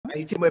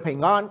姊妹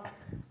平安。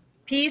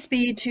 Peace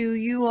be to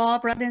you all,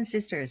 brothers and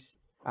sisters.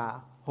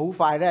 好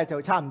快咧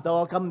就差唔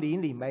多今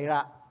年年尾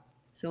啦。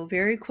 So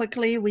very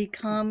quickly we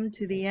come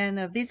to the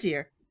end of this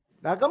year.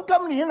 咁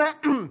今年咧，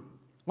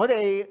我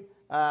哋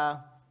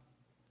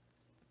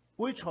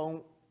會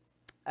從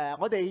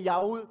我哋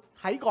有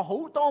睇過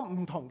好多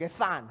唔同嘅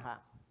山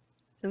嚇。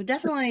 So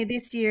definitely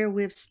this year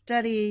we've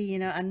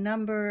studied, a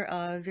number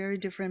of very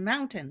different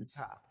mountains.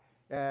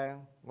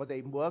 我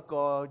哋每一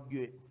個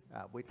月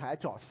會睇一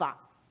座山。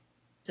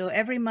 So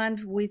every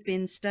month we've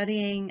been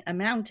studying a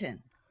mountain.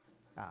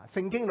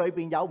 聖經裏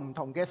邊有唔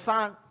同嘅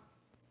山。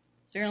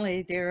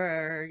 Certainly there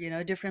are,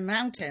 different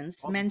mountains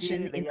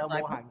mentioned in the 你有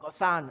冇 Bible. 行過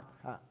山？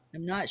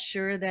 I'm not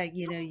sure that,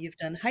 you've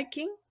done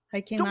hiking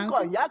中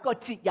國人 mountain. 有一個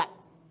節日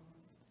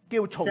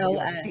叫重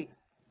陽節。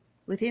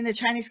 Within the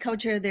Chinese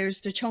culture,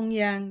 there's the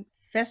Chongyang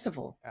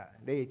Festival.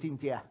 你哋知唔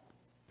知啊？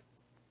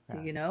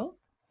 Do you know?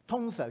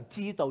 通常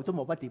知道都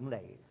冇乜點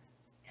嚟。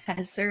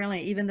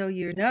 Certainly, even though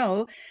you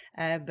know,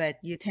 but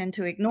you tend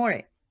to ignore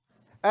it.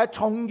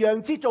 重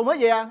陽節做乜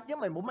嘢啊？因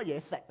為冇乜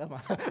嘢食啊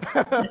嘛。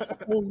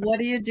 So what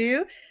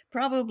do?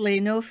 Probably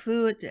no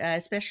food,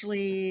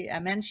 especially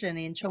mentioned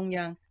in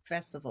Chongyang 知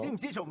Festival. 唔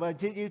知重陽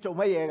節要做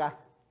乜嘢㗎？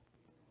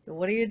 So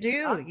what do you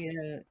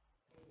do?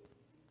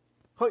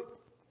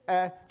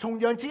 重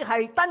陽節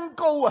係登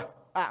高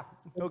啊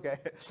！OK。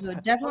 So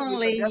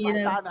definitely,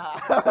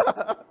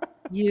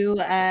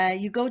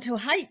 you go to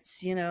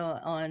heights,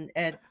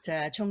 at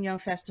Chongyang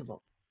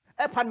Festival.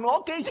 憑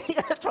我記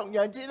憶重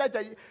陽節咧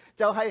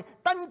就係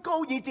登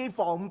高以至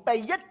防備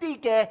一啲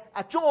嘅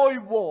災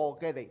禍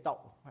嘅嚟到。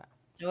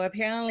 So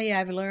apparently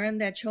I've learned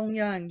that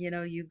Chongyang,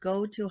 you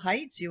go to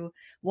heights, you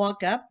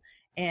walk up,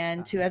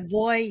 and to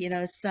avoid,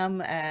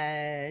 some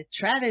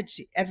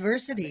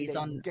adversities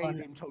on 紀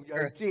念重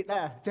陽節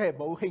咧，即係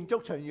冇慶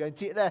祝重陽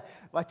節咧，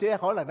或者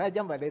可能咧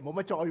因為你冇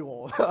乜災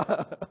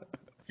禍。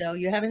 So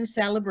you haven't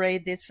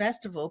celebrated this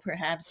festival.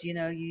 Perhaps,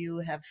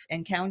 you have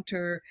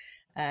encountered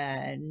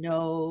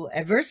no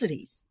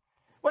adversities.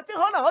 或者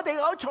可能我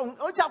哋好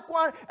習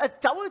慣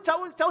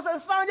走上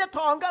山一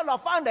趟，跟落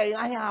翻嚟，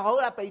哎呀好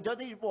啦，避咗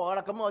啲禍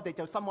啦，咁我哋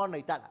就心安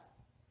理得啦。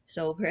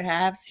 So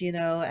perhaps,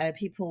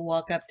 people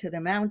walk up to the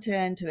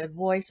mountain to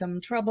avoid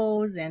some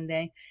troubles and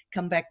then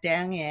come back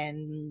down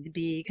and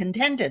be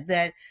contented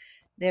that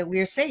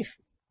we're safe.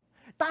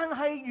 但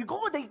係如果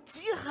我哋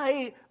只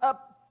係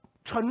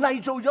循例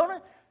做咗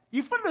咧，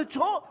而忽略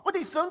咗我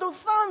哋上到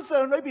山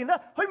上裏邊咧，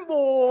去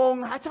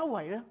望下周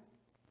圍咧。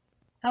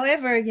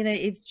 However,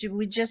 if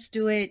we just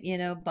do it,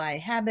 by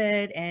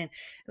habit, and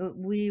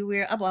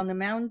we're up on the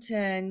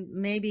mountain,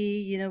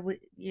 maybe,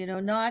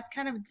 not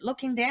kind of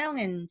looking down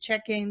and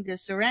checking the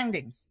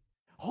surroundings.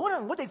 可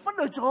能我哋忽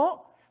略咗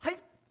喺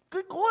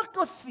佢嗰一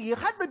個時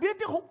刻裏邊一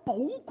啲好寶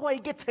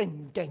貴嘅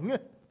情景啊！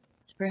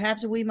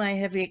 Perhaps we might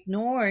have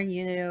ignored,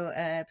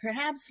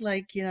 perhaps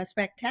like,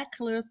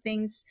 spectacular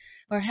things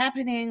are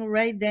happening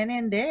right then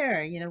and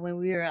there, when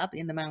we are up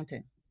in the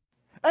mountain.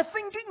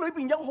 聖經裏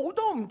邊有好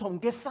多唔同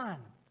嘅山。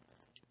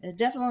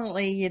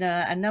 Definitely,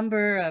 a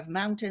number of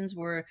mountains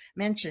were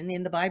mentioned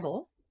in the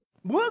Bible.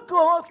 每一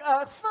個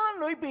山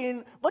裏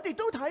邊，我哋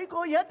都睇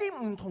過有一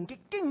啲唔同嘅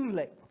經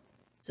歷。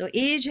 So on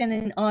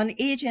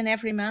each and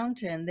every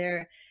mountain,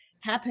 there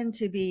happen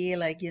to be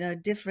like,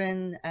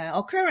 different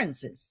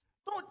occurrences.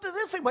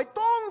 都成為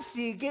當時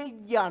嘅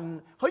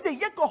人，佢哋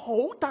一個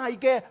好大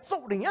嘅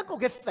屬靈一個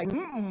嘅醒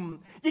悟，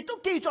亦都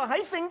記載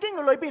喺聖經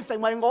嘅裏邊，成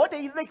為我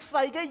哋歷世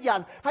嘅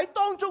人喺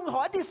當中學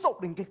一啲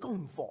屬靈嘅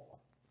功課。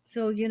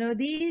 So,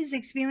 these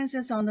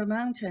experiences on the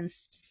mountains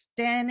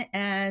stand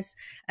as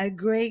a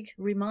great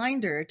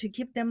reminder to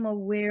keep them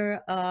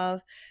aware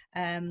of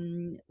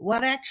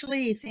what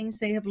actually things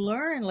they have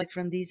learned, like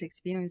from these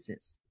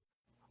experiences.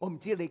 我唔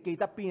知你記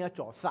得邊一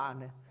座山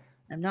咧？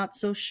 I'm not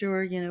so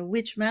sure,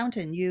 which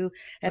mountain you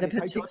had a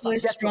particular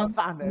strong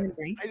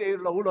memory. 喺你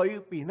腦裏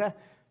邊咧，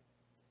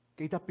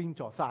記得邊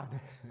座山咧？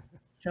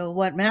 So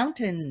what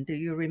mountain do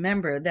you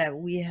remember that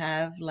we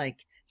have like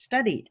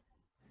studied?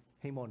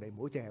 希望你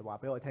唔好淨係話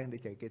俾我聽，你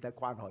淨係記得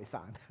關海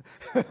山。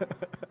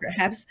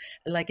 Perhaps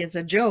like it's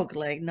a joke,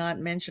 like not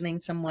mentioning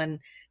someone's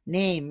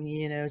name,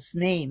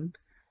 name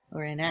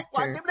or an 橫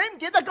actor. 掂你唔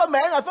記得個名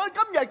啊，所以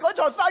今日嗰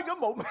座山咁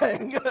冇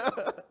名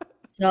嘅。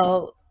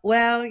 So,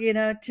 well,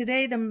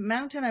 today the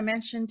mountain I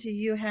mentioned to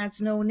you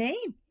has no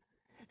name.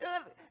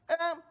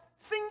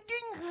 聖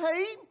經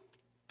喺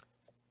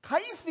啟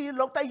示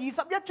錄第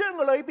21章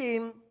嘅裏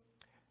邊，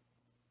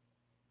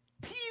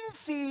天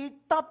使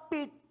特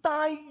別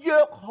帶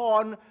約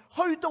翰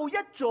去到一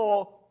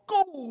座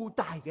高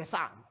大嘅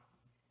山。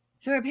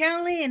 So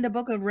apparently in the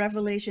book of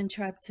Revelation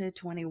chapter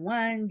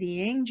 21,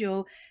 the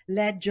angel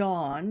led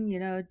John,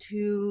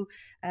 to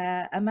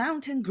a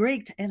mountain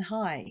great and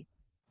high.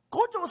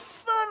 嗰座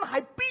山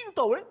喺邊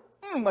度咧？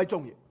唔係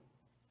重要。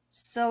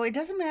 So it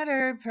doesn't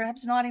matter,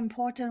 perhaps not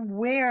important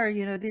where,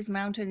 this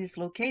mountain is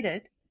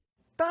located.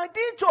 但係呢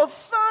座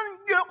山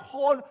約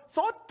翰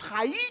所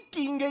睇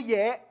見嘅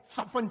嘢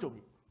十分重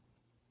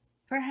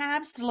要。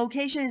Perhaps the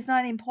location is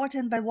not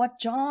important, but what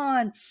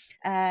John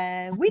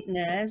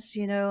witnessed,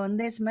 on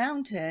this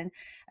mountain,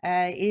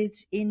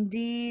 it's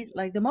indeed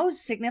like the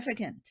most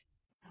significant.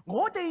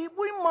 我哋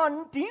會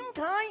問點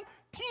解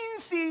天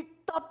使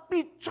特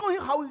別最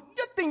後一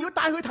定要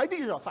帶佢睇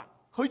呢座山，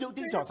去到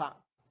呢座山。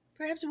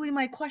Perhaps we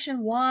might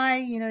question why,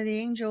 the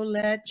angel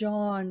led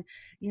John,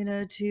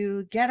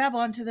 to get up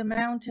onto the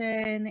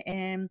mountain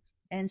and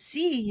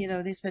see,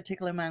 this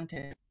particular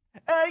mountain.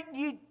 而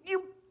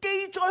要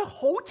記載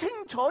好清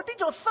楚呢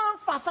座山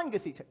發生嘅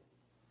事情。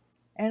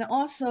And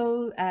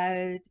also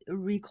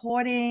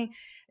recording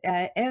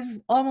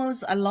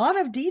almost a lot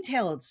of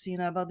details,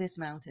 about this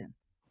mountain.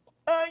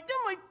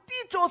 因為呢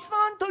座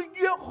山對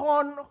約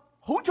翰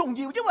好重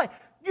要，因為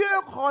約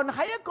翰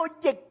喺一個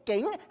逆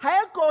境，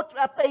喺一個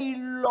被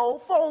擄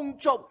放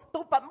逐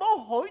到拔摩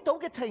海島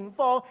嘅情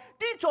況，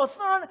呢座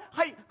山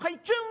係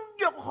將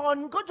約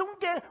翰嗰種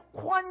嘅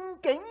困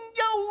境、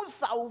憂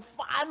愁、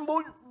煩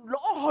悶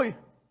攞去。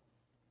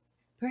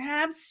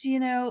Perhaps,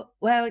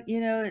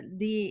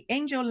 the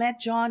angel led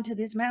John to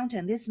this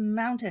mountain. This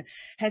mountain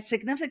has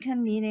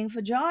significant meaning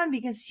for John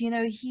because,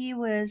 he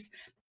was,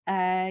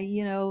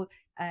 in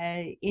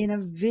a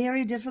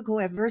very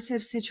difficult,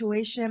 aversive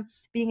situation,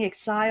 being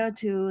exiled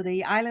to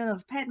the island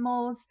of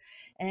Patmos.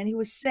 And he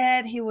was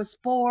sad, he was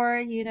poor,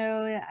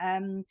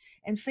 and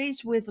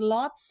faced with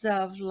lots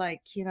of,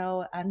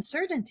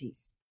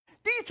 uncertainties.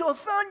 呢座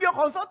山約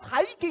翰所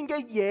睇見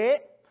嘅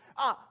嘢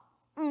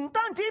唔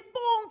單止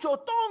幫助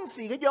當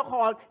時嘅約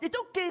翰，亦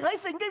都記喺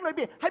聖經裏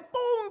邊，係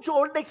幫助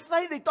歷世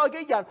歷代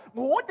嘅人。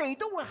我哋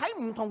都會喺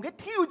唔同嘅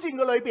挑戰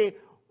嘅裏邊，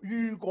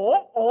如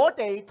果我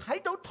哋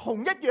睇到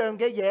同一樣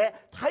嘅嘢，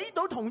睇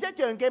到同一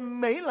樣嘅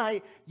美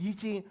麗，以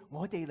致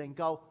我哋能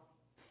夠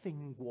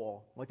勝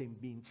過我哋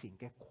面前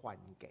嘅困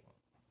境。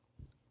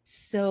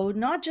So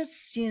not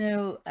just,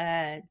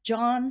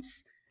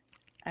 John's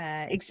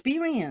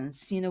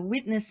experience,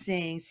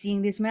 witnessing,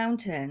 seeing this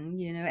mountain,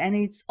 and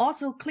it's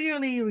also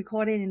clearly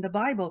recorded in the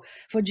Bible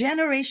for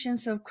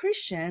generations of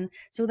Christians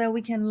so that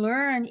we can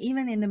learn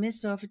even in the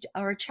midst of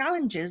our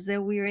challenges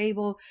that we are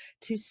able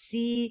to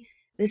see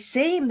the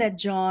same that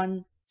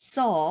John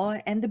saw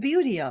and the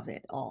beauty of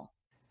it all.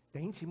 弟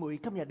兄姊妹，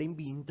今日你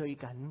面對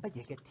緊乜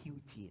嘢嘅挑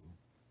戰？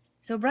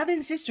 So brother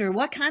and sister,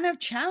 what kind of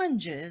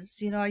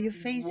challenges, are you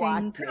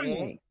facing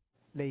currently?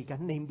 嚟緊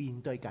你面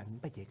對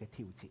緊乜嘢嘅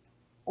挑戰？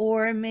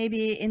 Or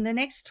maybe in the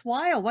next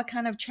while, what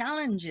kind of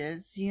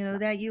challenges,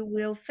 that you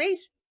will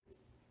face?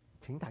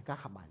 請大家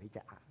合埋你隻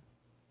眼，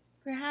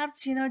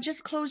 Perhaps,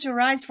 just close your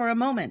eyes for a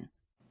moment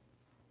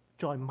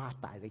再擘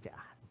大你隻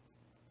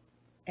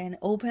眼， and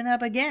open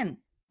up again.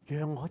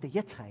 讓我哋一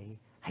齊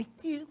喺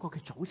呢一個嘅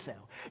早上，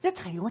一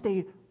齊我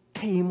哋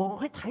期望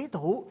去睇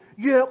到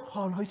約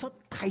翰佢所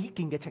睇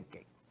見嘅情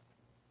景。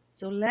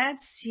 So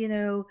let's,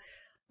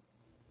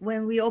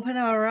 when we open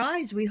our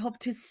eyes, we hope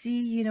to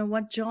see,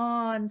 what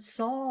John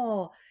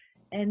saw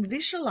and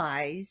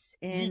visualize,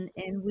 and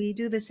we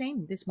do the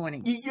same this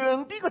morning. 而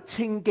讓呢個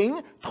情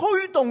景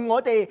推動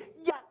我哋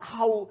日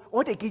後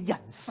我哋嘅人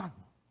生。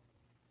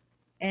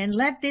 And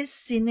let this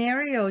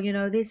scenario,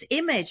 this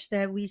image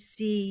that we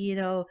see,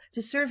 to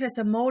serve as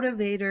a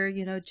motivator,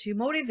 to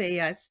motivate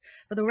us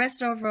for the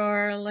rest of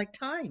our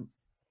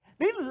times.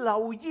 你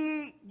留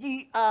意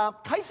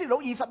啟示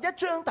錄21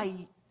章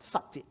第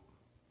10節。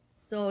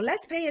 So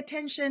let's pay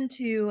attention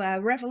to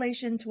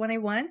Revelation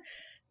 21,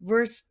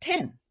 verse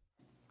 10.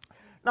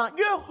 嗱，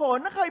約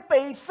翰咧係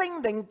被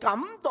聖靈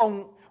感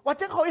動，或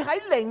者佢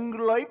喺靈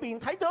裏邊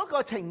睇到一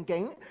個情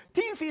景，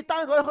天使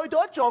帶佢去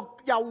到一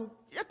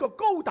個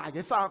高大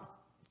嘅山，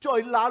在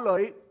那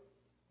裏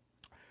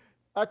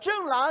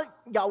將那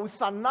由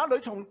神那裏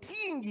從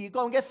天而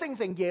降嘅聖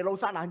城耶路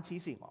撒冷指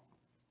示我。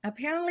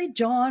 Apparently,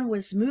 John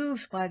was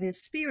moved by the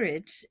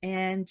Spirit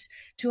and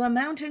to a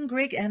mountain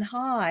great and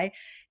high,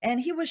 and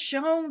he was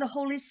shown the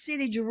holy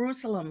city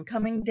Jerusalem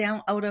coming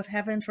down out of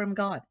heaven from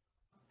God.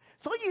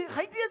 所以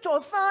喺呢一座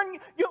山，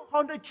約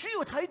翰哋主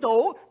要睇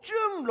到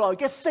將來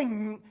嘅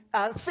聖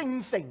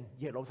城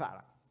耶路撒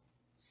冷。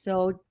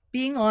 So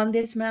being on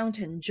this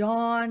mountain,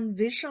 John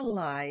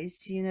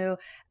visualized,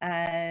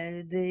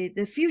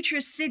 the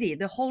future city,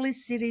 the holy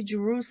city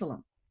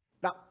Jerusalem.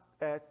 嗱，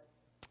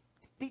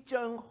呢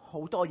章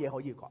好多嘢可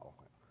以講。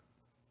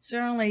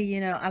 Certainly,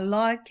 a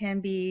lot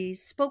can be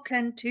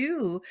spoken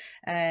to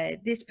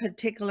this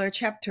particular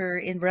chapter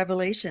in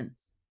Revelation.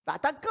 嗱，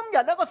但今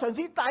日咧，我嘗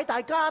試帶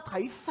大家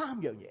睇3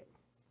樣嘢。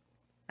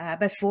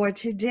 But for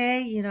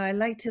today, I'd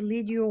like to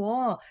lead you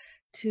all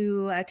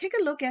to take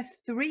a look at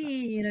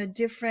 3,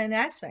 different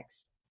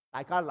aspects.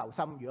 大家留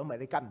心，如果唔係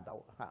你跟唔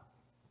到嚇，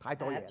太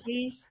多嘢。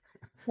 Please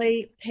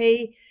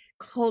pay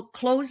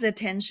close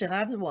attention.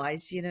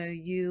 Otherwise,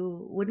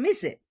 you would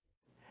miss it.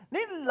 你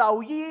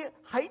留意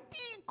喺呢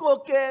個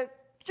嘅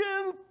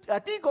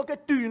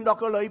段落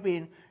嘅裏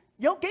邊，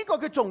有幾個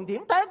嘅重點。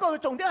第一個嘅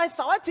重點喺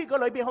11節嘅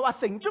裏邊，佢話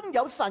城中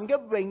有神嘅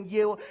榮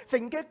耀，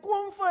城嘅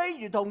光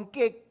輝如同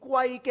極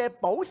貴嘅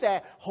寶石，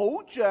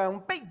好像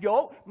碧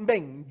玉，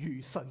明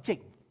如水晶。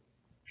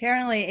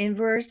 Apparently, in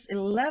verse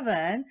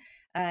 11,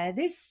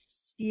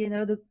 this,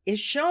 is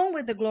shown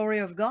with the glory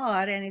of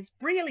God, and its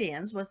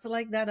brilliance was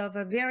like that of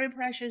a very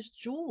precious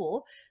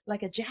jewel,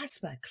 like a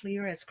jasper,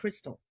 clear as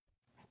crystal.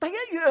 第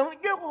一樣，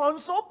約翰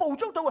所捕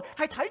捉到嘅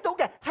係睇到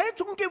嘅係一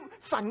種叫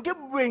神嘅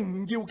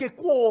榮耀嘅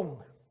光。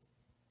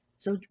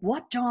So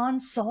what John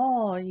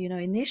saw,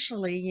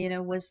 initially,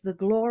 was the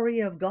glory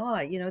of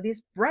God,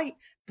 this bright,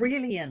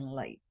 brilliant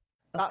light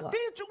of God. 呢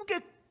種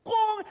嘅光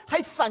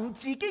係神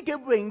自己嘅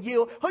榮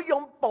耀，去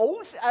用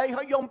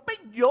去用碧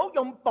玉、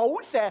用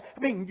寶石、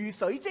明如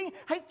水晶，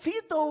係指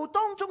到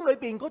當中裏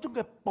邊嗰種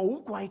嘅寶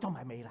貴同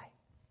埋美麗。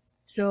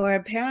So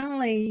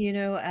apparently,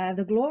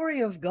 the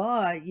glory of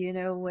God,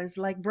 was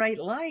like bright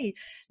light,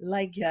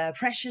 like a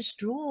precious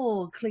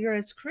jewel, clear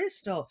as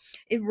crystal.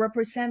 It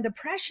represents the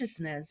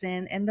preciousness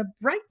and the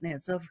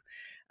brightness of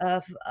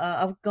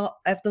God,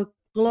 of the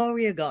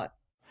glory of God.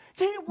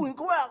 即係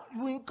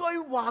換句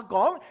話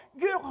講，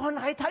約翰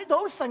係睇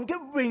到神嘅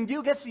榮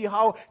耀嘅時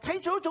候，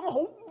睇咗一種好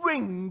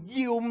榮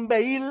耀、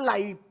美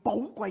麗、寶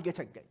貴嘅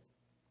情景。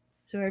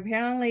So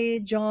apparently,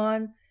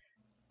 John's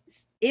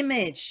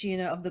image,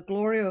 of the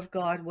glory of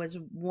God was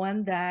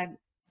one that,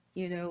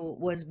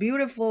 was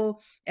beautiful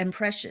and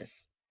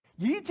precious.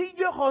 以致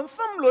約翰心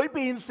裏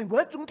邊成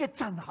為一種嘅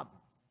震撼。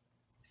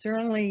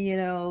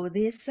Certainly,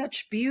 this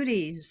such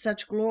beauty,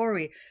 such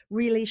glory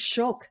really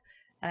shook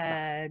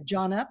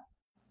John up.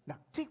 嗱，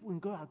即係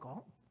換句話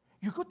講，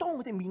如果當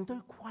我哋面對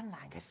困難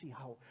嘅時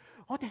候，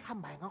我哋合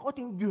埋眼，我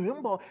哋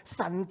仰望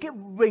神嘅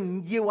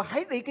榮耀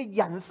喺你嘅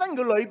人生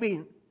嘅裏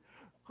邊，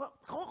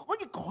可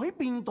以改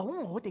變到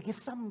我哋嘅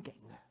心境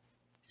啊！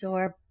 So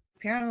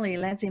apparently,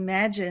 let's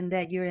imagine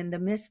that you're in the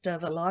midst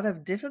of a lot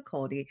of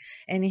difficulty,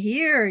 and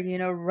here,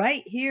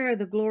 right here,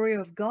 the glory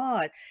of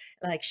God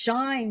like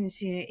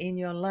shines in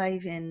your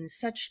life in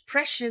such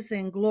precious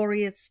and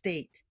glorious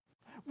state.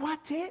 或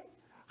者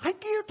喺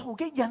基督徒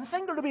嘅人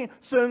生嘅裏邊，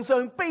常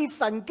常被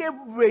神嘅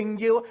榮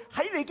耀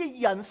喺你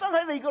嘅人生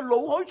喺你嘅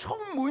腦海充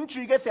滿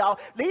住嘅時候，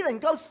你能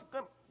夠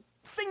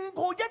勝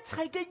過一切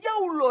嘅憂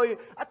慮、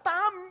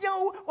擔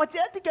憂或者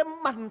一啲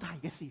嘅問題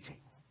嘅事情。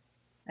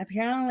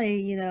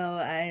Apparently,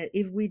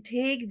 if we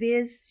take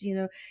this,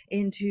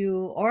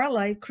 into our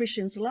life,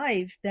 Christian's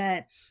life,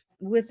 that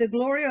with the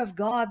glory of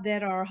God,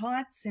 that our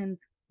hearts and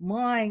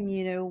mind,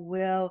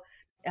 will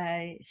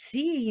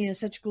see,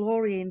 such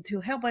glory and to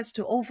help us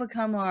to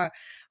overcome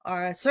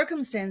our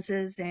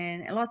circumstances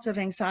and lots of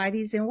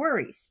anxieties and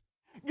worries.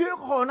 約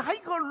翰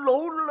喺個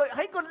腦裏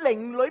喺個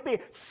靈裏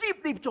邊涉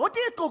獵咗呢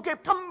一個嘅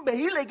咁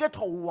美麗嘅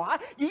圖畫，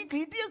以致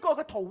呢一個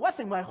嘅圖畫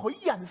成為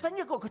佢人生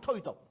一個嘅推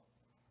動。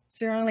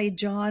Certainly,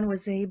 John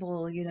was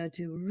able,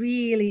 to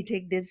really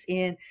take this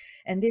in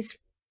and this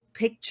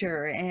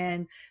picture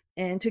and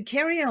to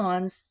carry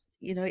on,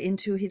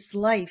 into his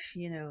life,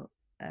 in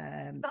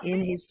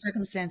his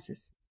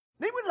circumstances.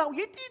 你會留意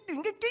呢段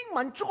嘅經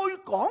文再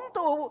講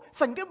到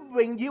神嘅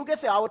榮耀嘅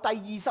時候，第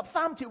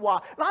23節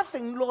話：那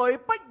城內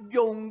不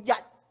用日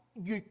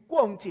月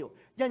光照，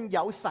因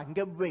有神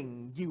嘅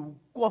榮耀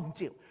光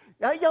照，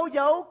又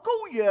有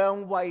羔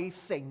羊為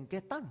城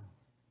嘅燈。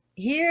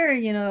Here,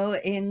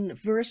 in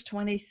verse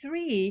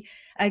 23,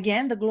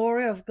 again, the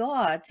glory of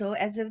God. So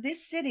as if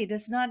this city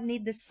does not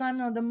need the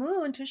sun or the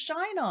moon to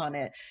shine on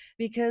it,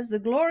 because the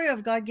glory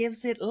of God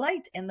gives it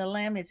light and the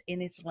Lamb is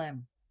in its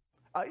lamp.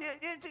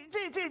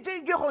 即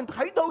約翰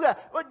睇到嘅，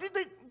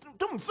呢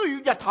都唔需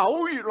要日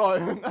頭月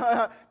亮，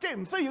即係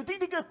唔需要呢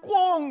啲嘅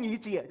光以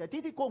致啊，呢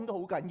啲光都好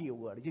緊要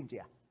㗎，你知唔知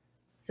啊？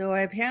 So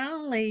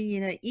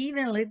apparently,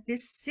 even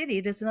this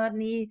city does not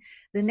need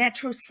the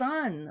natural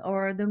sun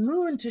or the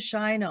moon to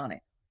shine on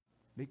it.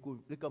 你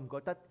覺唔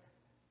覺得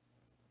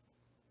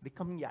你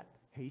今日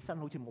起身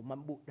好似冇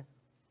乜 mood 咧？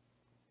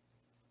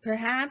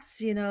 Perhaps,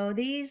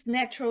 these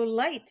natural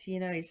light,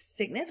 is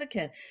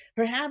significant.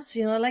 Perhaps,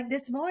 like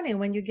this morning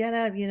when you get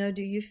up,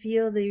 do you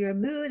feel that your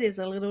mood is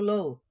a little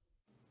low?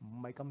 唔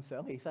係咁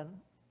想起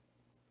身。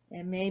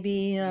 And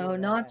maybe,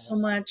 not so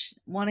much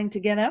wanting to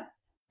get up.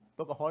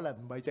 不過可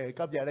能唔係淨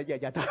係今日咧，日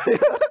日都。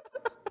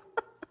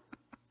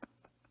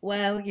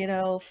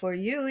 Well, for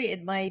you,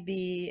 it might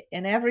be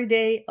an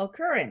everyday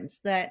occurrence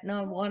that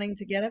not wanting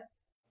to get up.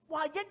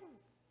 哇！一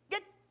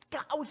覺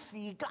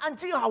時間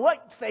之後啊，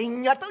成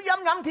日都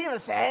陰陰天啊，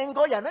成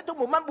個人咧都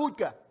冇乜 mood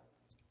㗎。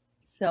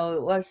 So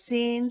it was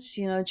since,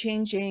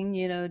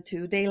 changing,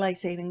 to daylight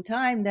saving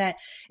time that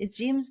it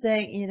seems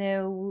that,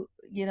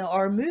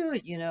 our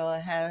mood,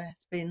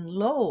 has been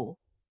low.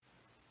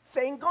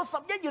 成個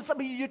11月、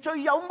12月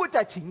最有 mood 就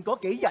係前嗰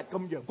幾日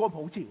咁陽光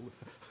普照。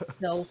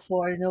 So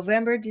for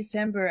November,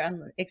 December,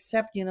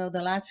 except,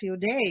 the last few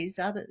days,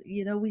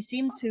 we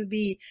seem to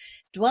be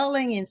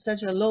dwelling in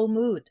such a low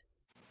mood.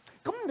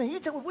 咁你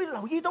就會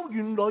留意到，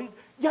原來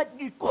日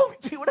月光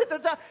照咧就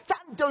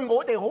真對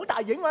我哋好大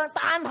影響。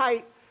但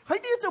係喺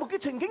呢一度嘅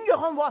情景，約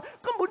翰話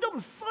根本都唔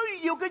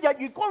需要嘅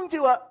日月光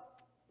照啊。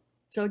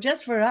 So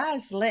just for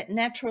us, let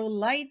natural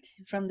light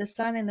from the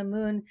sun and the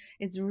moon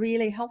is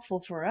really helpful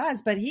for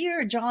us. But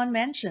here, John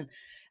mentioned,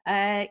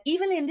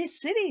 even in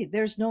this city,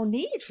 there's no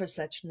need for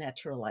such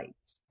natural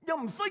lights. 又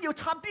唔需要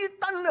插啲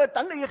燈啊，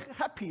等你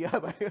happy 係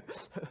咪？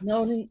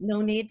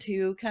 No need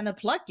to kind of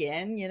plug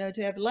in,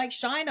 to have light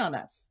shine on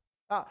us.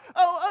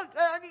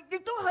 亦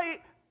都係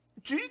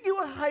主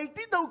要係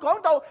呢度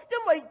講到，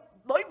因為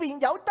裏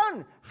邊有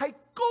燈，係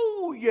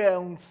羔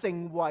羊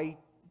成為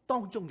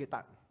當中嘅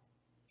燈。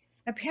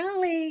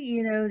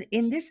Apparently,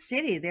 in this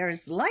city there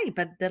is light,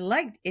 but the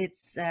light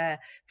it's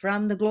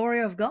from the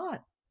glory of God.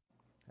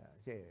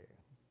 即係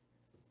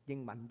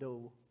英文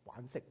都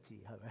玩識字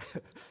係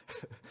咪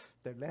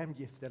？The lamp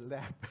is the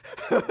lamp.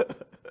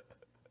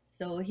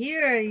 So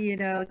here,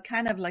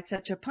 kind of like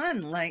such a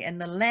pun, and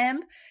the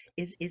lamp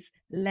is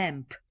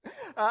lamp.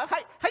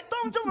 喺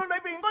當中嘅裏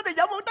邊，我哋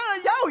有冇燈啊？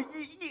有，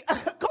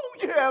羔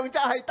羊就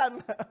係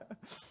燈。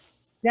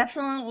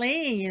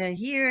Definitely,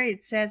 here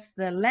it says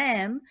the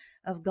Lamb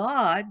of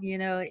God,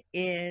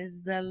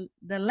 is the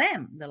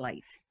lamp, the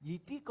light. 而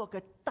呢個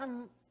嘅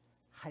燈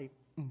係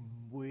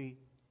唔會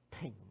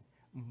停，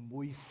唔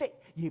會熄，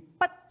而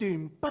不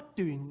斷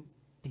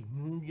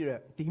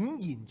點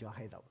燃咗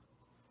喺度。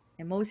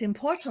And most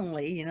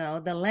importantly,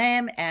 the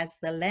Lamb as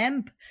the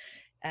lamp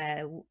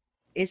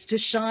is to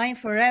shine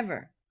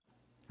forever.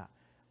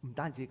 唔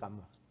單止咁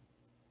啊！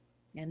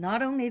 And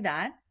not only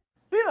that,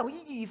 你留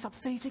意24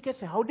節嘅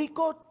時候，呢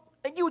個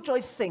要在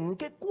城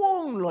嘅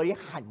光裏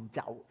行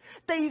走，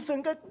地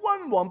上嘅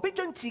君王必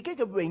將自己嘅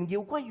榮耀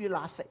歸於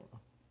那城。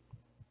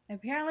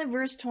Apparently,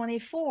 verse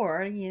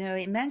 24,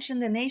 it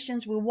mentioned the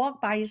nations will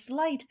walk by his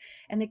light,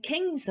 and the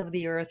kings of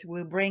the earth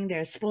will bring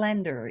their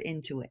splendor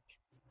into it.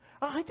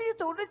 喺呢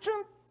度咧，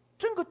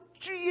將個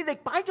注意力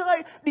擺咗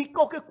喺列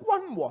國嘅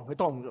君王嘅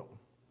當中。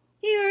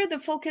Here, the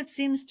focus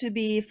seems to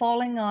be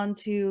falling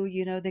onto,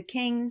 the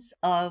kings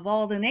of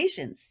all the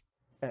nations.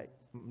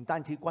 唔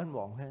單止君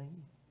王咧，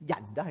人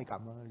都係咁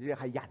啊，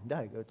係人都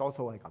係多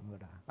數係咁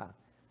噶啦。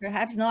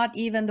Perhaps not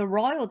even the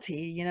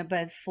royalty,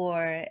 but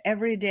for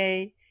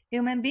everyday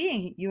human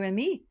being, you and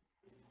me.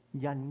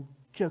 人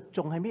着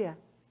重係咩啊？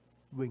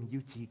榮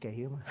耀自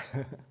己啊嘛。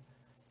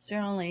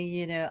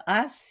Certainly,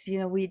 us,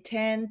 we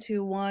tend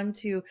to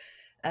want to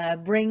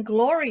bring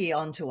glory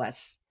onto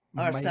us,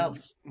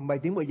 ourselves. 唔係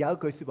點會有一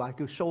句説話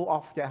叫 show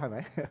off 啫，係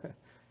咪？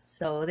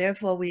 So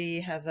therefore,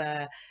 we have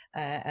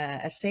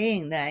a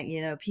saying that,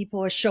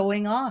 people are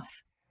showing off.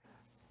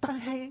 但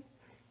係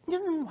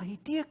因為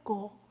呢一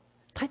個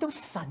睇到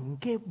神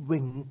嘅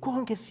榮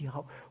光嘅時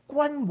候，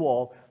君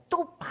王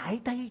都擺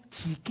低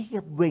自己嘅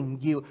榮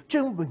耀，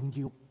將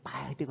榮耀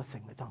擺喺呢個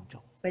城嘅當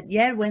中。But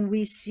yet when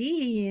we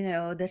see,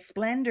 the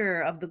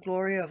splendor of the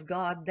glory of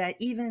God, that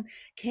even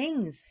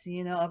kings,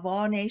 of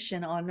all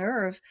nation on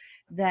earth,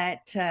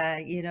 that,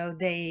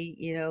 they,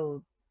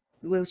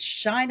 will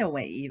shine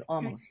away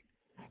almost.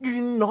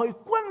 原來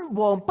君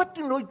王不斷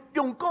去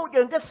用各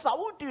樣嘅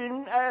手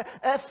段、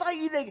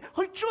勢力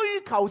去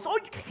追求所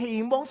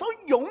期望、所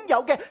擁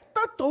有嘅，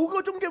得到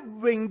嗰種嘅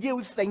榮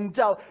耀成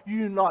就。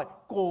原來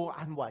過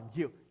眼雲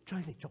耀，追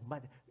嚟做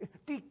乜？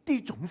呢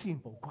種先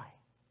寶貴。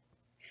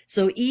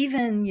So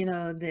even,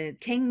 the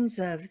kings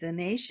of the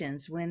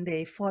nations, when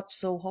they fought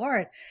so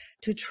hard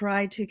to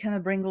try to kind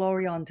of bring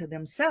glory onto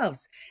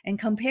themselves, and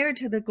compared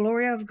to the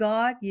glory of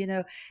God,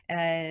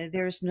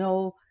 there's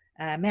no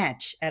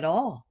match at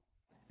all.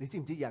 你知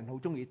唔知人好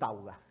中意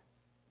鬥㗎？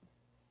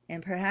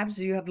 And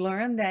perhaps you have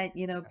learned that,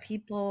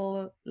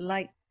 people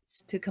like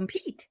to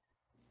compete.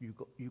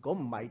 如果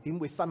唔係，點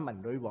會新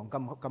聞女王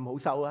咁好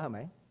收啊？係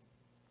咪？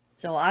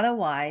 So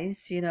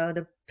otherwise,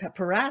 the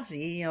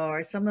paparazzi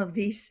or some of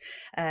these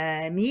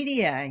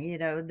media,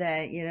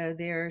 that,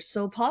 they're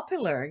so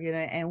popular,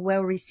 and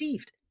well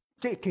received.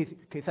 即係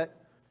其實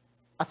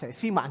阿佘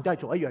詩曼都係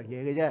做一樣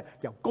嘢嘅啫，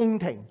由宮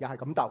廷又係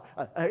咁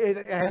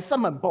鬥，新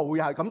聞部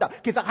又係咁鬥，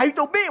其實喺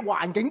到咩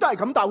環境都係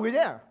咁鬥嘅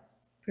啫。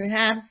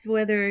Perhaps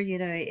whether,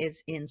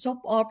 it's in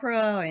soap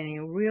opera or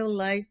in real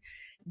life,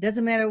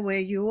 doesn't matter where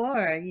you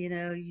are,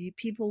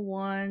 people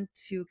want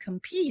to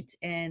compete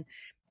and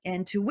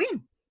to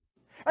win.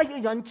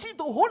 人知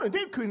道可能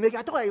啲權力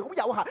都係好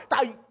有限，但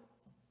係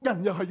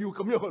人又係要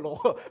咁樣去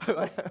攞，係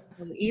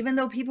咪？ Even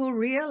though people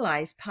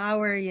realize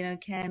power,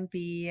 can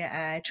be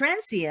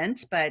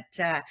transient, but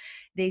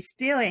they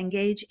still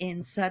engage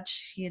in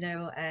such,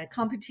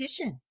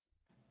 competition.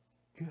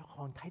 約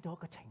翰睇到一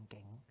個情景，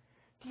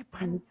呢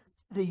班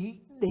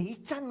你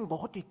爭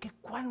我奪嘅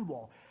君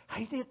王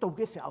喺呢度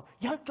嘅時候，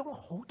有一種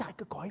好大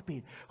嘅改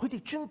變，佢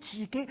哋將自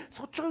己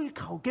所追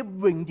求嘅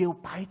榮耀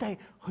擺低，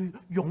去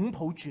擁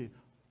抱住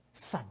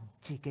神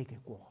自己嘅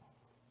光。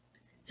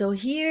 So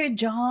here,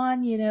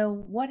 John,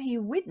 what he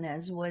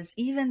witnessed was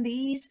even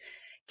these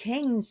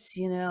kings,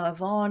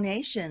 of all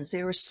nations,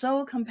 they were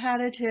so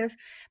competitive,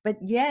 but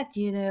yet,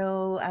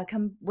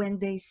 when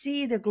they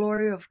see the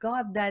glory of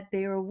God, that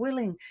they are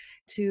willing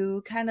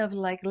to kind of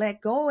like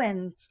let go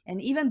and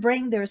even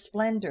bring their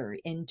splendor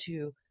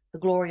into the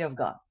glory of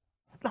God.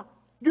 嗱，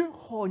約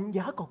翰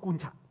有一個觀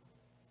察。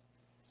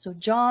 So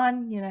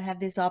John, had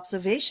this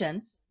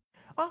observation.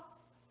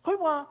 佢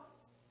話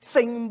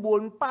城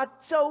門八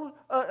周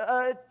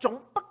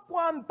總不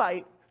關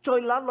閉，在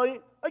那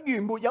裏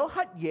原沒有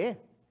黑夜。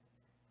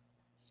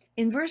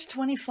in verse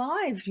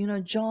 25,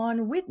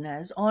 John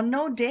witnessed, on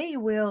no day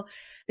will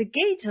the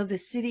gate of the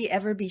city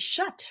ever be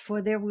shut,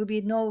 for there will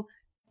be no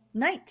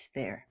night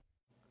there.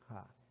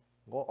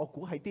 我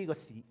估喺呢個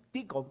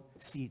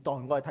時代，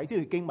我哋睇呢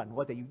段經文，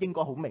我哋應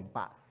該好明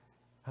白，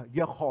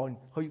約翰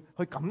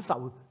去感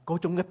受嗰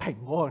種嘅平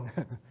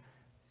安。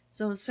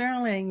So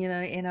certainly,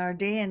 in our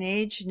day and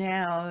age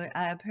now,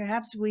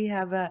 perhaps we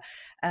have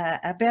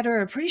a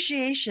better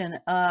appreciation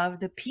of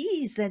the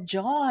peace that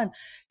John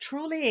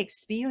truly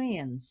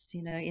experienced,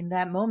 in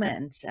that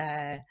moment.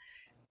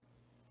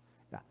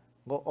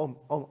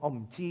 我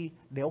唔知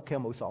你屋企有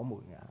冇鎖門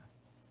㗎。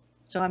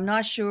So I'm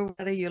not sure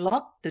whether you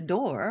locked the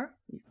door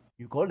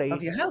如果你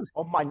of your house.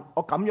 我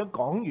咁樣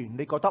講完，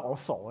你覺得我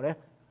傻咧，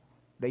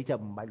你就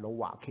唔係老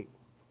華僑。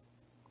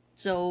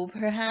So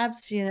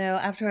perhaps,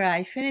 after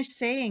I finish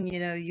saying,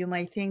 you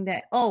might think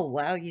that, oh,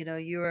 wow,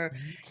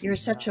 you're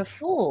such a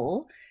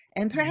fool.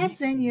 And perhaps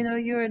then,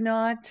 you're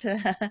not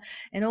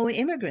an old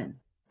immigrant.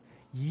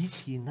 以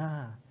前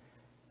啊，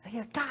哎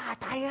呀，加拿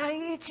大啊，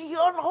治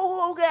安好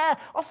好嘅，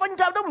我瞓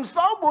覺都唔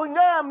鎖門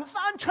㗎，唔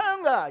閂窗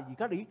㗎。而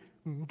家你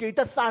唔記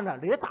得閂啊，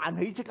你一彈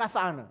起即刻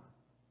閂啊。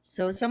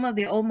So some of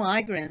the old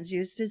migrants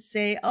used to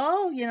say,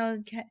 oh,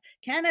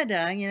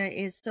 Canada,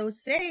 is so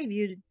safe.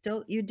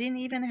 You didn't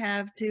even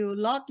have to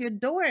lock your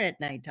door at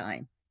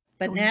nighttime.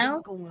 But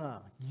now,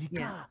 而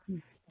家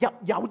入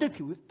油都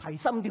提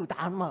心吊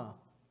膽嘛。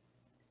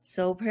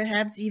So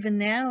perhaps even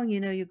now,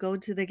 you go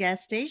to the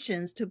gas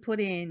stations to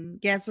put in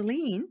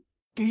gasoline.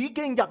 已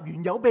經入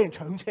完油俾人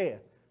搶車。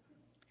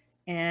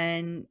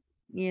And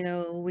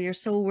we are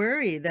so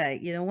worried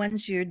that,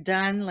 once you're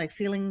done, like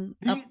filling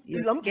up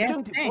your gas tank. 你諗住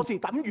將條火線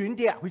抌遠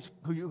啲啊？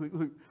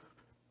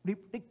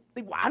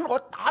你玩我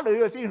打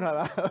你啊先係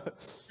嘛？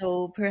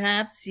 So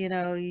perhaps,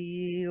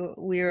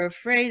 we're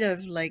afraid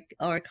of like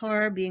our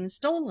car being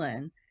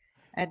stolen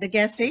at the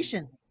gas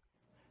station.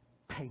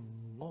 平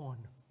安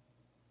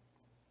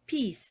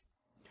Peace.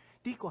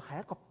 呢個係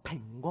一個平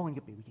安嘅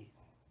表現。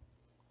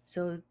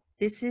So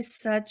this is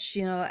such,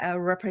 a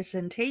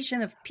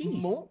representation of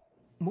peace.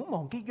 唔好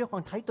忘記約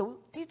翰睇到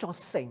呢座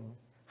城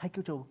係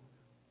叫做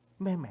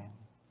咩名？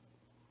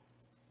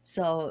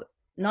 So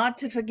not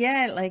to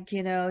forget, like,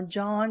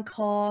 John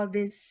called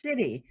this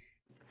city.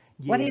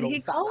 What did he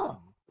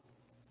call?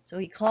 So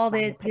he called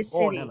it this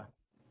city,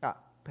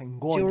 平安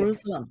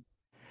Jerusalem.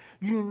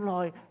 原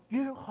來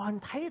約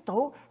翰睇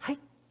到喺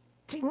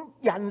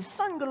人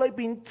生嘅裏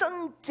邊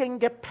真正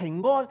嘅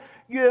平安，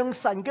讓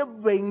神嘅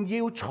榮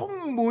耀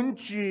充滿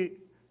住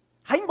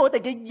喺我哋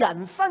嘅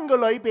人生嘅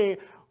裏邊。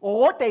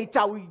我哋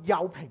就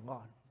有平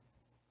安。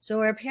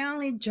So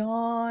apparently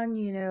John,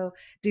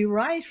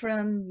 derived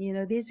from,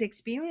 this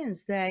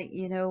experience that,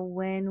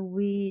 when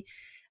we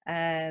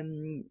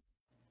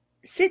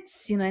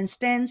sits, and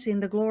stands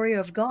in the glory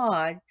of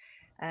God,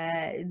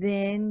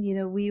 then,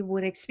 we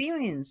would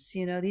experience,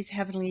 this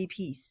heavenly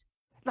peace.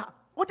 嗱，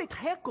我哋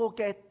睇一個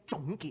嘅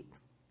總結。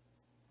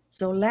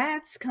So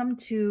let's come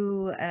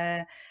to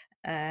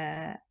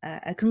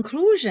a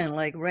conclusion,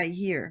 like right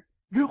here.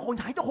 約翰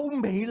睇到好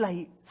美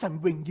麗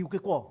神榮耀嘅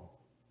光。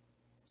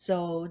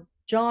So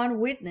John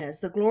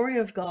witnessed the glory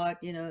of God,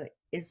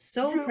 is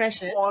so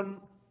precious.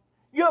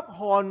 約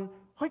翰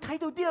佢睇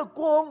到呢個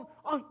光，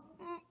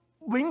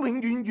永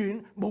永遠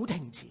遠冇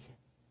停止。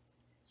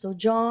So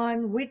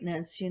John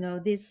witnessed,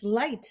 this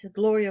light, the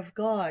glory of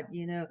God,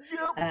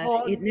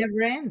 it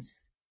never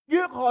ends.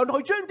 約翰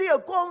佢將呢個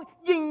光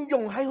應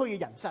用喺佢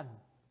嘅人生。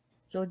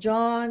So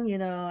John,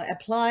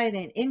 applied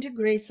and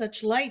integrate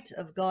such light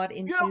of God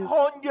into 約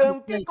翰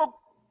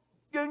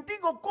讓呢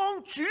個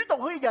光主導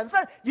佢嘅人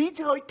生，以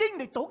至佢經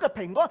歷到嘅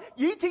平安，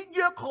以至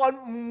約翰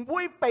唔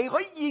會被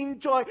佢現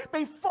在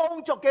被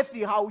放逐嘅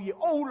時候而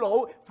懊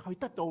惱，佢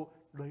得到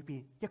裏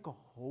邊一個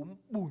好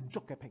滿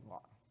足嘅平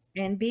安。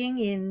And being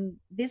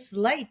in this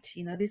light,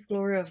 this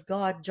glory of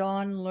God,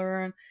 John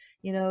learned,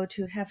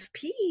 to have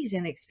peace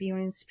and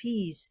experience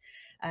peace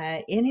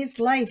in his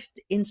life,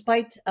 in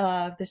spite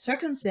of the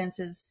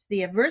circumstances,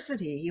 the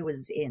adversity he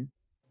was in.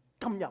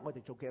 今日我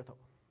哋做基督徒。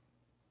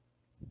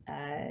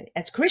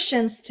As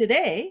Christians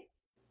today,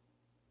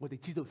 我哋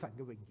知道神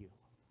嘅榮耀。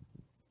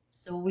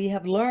So we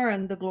have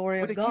learned the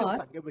glory of God.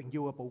 神嘅榮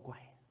耀嘅寶貴。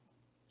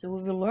So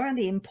we've learned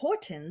the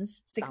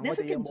importance,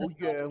 significance of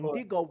God's 讓呢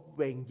glory. 個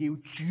榮耀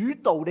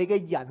主導你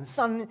嘅人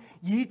生，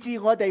以致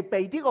我哋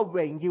被呢個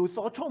榮耀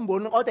所充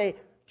滿。我哋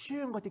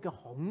將我哋嘅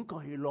恐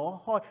懼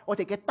攞開，我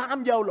哋嘅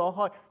擔憂攞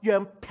開，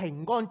讓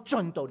平安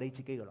進到你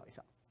自己嘅內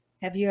心。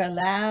Have you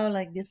allowed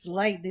like this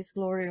light, this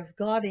glory of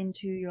God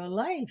into your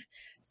life,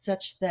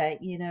 such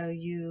that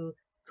you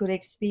could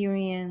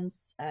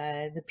experience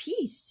the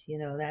peace,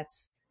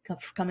 that's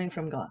coming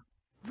from God?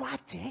 或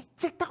者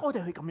值得我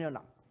哋去咁樣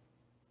諗。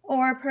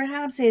Or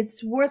perhaps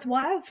it's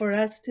worthwhile for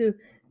us to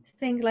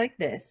think like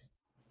this.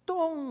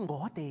 當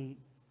我哋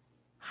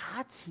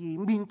下一次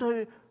面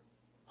對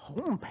好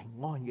唔平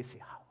安嘅時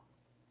候，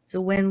 So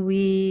when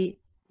we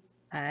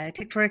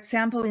take, for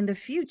example, in the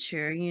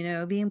future,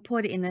 being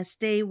put in a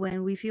state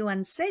when we feel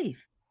unsafe,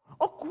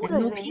 我鼓 and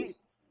no 勵你 peace.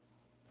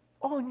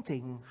 安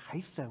靜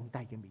喺上帝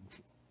嘅面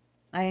前。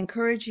I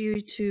encourage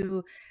you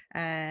to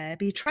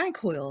be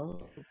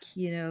tranquil,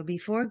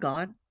 before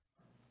God.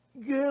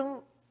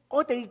 讓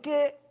我哋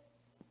嘅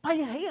閉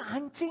起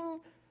眼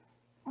睛，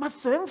默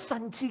想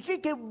神自己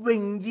嘅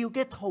榮耀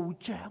嘅圖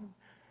像，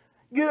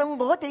讓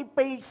我哋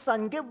被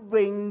神嘅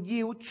榮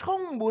耀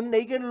充滿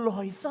你嘅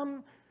內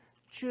心，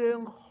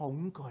將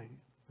恐懼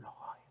落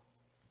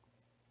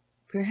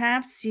去。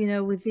 Perhaps,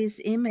 with this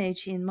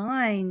image in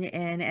mind,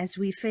 and as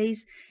we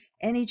face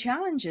any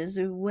challenges,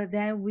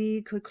 that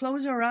we could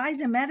close our eyes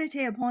and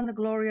meditate upon the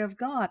glory of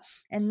God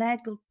and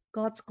let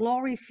God's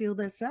glory fill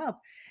us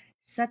up,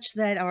 such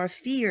that our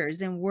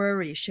fears and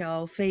worry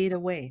shall fade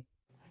away.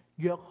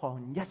 約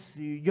翰一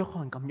書，約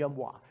翰咁樣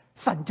話：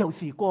神就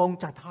是光，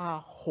在他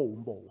毫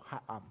無黑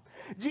暗。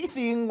只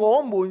是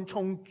我們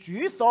從主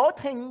所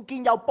聽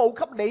見又報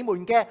給你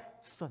們嘅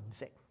信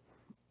息。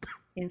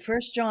 In 1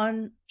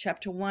 John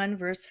chapter 1,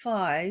 verse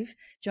 5,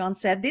 John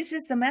said, "This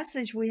is the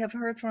message we have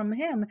heard from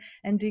him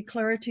and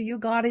declare to you,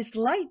 God is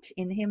light.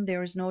 In him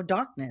there is no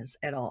darkness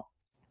at all."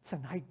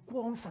 神係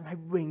光，神係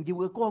榮耀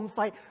嘅光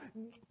輝。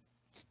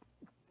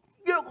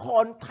約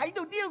翰睇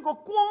到呢一個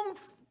光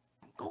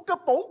嘅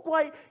寶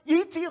貴，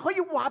以致可以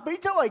話俾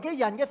周圍嘅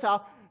人嘅時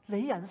候，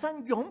你人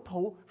生擁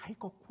抱喺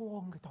個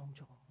光嘅當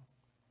中。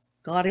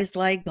 God is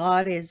light,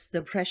 God is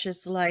the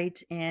precious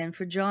light. And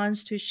for John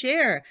to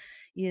share,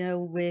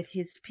 with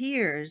his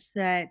peers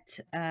that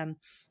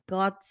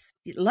God's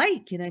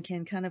light,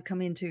 can kind of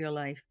come into your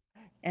life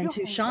and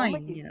to shine,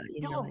 in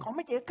約 your 翰 life. 講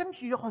乜嘢？跟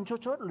住約翰作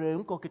咗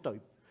兩個嘅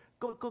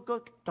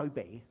對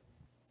比。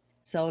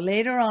 So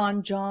later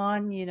on,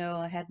 John,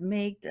 had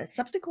made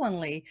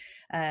subsequently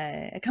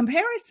a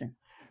comparison.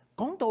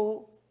 講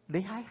到你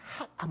喺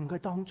黑暗嘅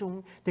當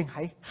中，定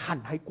係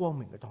行喺光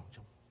明嘅當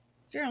中？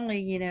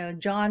 Certainly,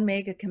 John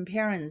made a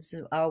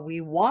comparison. Are we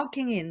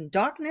walking in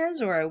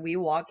darkness or are we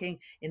walking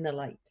in the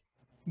light?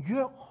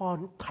 約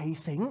翰提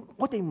醒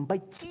我哋唔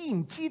係知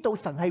唔知道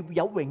神係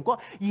有榮光，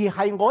而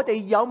係我哋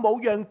有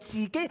冇讓自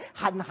己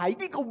行喺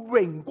呢個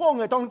榮光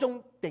嘅當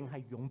中，定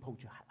係擁抱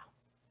住黑暗？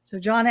 So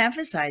John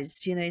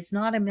emphasized, it's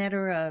not a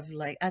matter of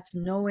like us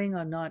knowing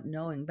or not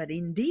knowing, but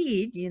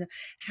indeed,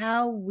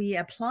 how we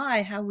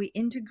apply, how we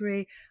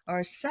integrate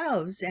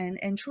ourselves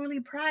and truly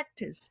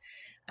practice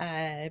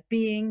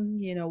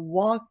being,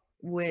 walk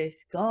with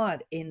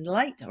God in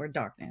light or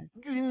darkness.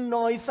 原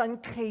來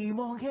神期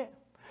望嘅，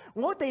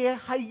我哋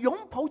係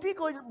擁抱呢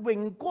個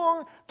榮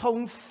光，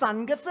同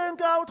神嘅相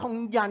交，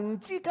同人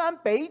之間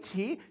彼此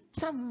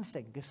真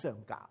誠嘅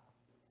相交。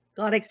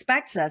 God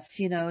expects us,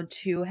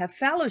 to have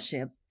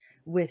fellowship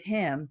with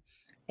him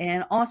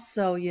and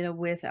also,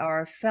 with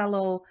our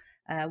fellow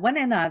one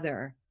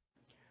another.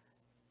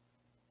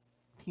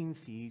 天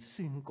使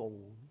宣告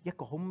一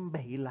個好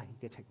美麗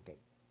嘅情景。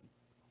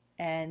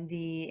 And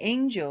the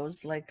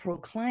angels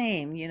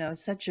proclaim,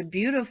 such a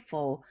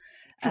beautiful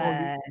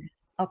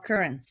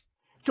occurrence.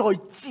 在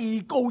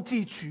至高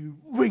之處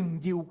榮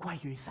耀歸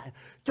於神，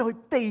在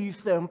地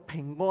上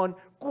平安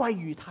歸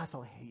於他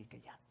所喜悅嘅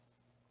人。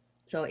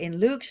 So in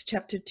Luke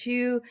chapter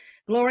 2,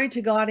 glory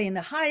to God in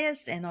the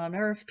highest, and on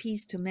earth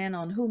peace to men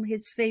on whom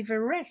his favor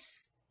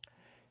rests.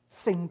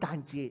 聖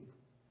誕節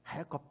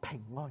係一個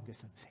平安嘅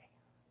訊息。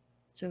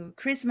 So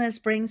Christmas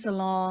brings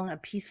along a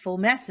peaceful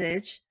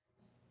message.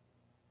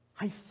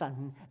 係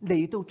神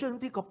嚟到將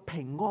呢個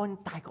平安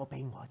帶過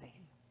俾我哋。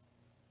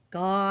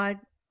 God,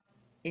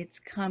 it's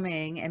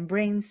coming and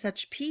brings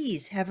such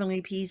peace,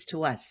 heavenly peace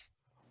to us.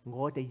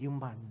 我哋要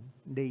問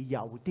你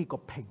有呢個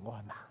平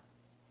安嗎？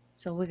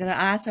 So we're going to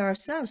ask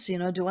ourselves,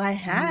 do I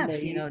have,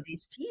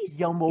 this peace?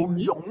 有冇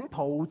擁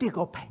抱呢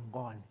個平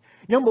安？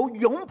有冇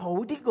擁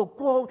抱呢個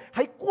光？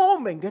喺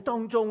光明嘅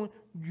當中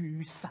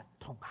與神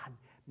同行，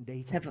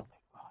你就有平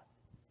安。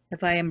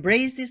 Have I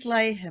embraced this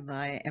light? Have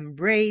I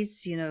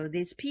embraced,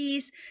 this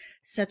peace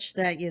such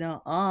that,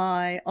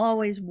 I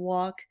always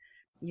walk,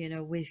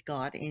 with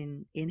God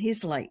in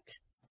his light?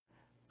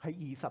 喺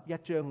21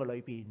章嘅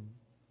裏邊，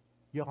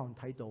約翰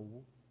睇到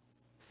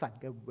神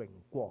嘅榮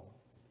光。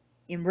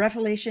 In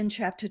Revelation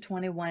chapter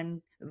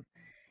 21,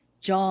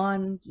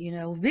 John,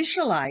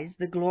 visualized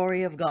the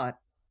glory of God.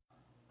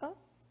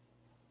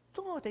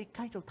 當我哋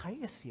繼續睇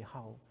嘅時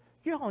候，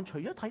約翰除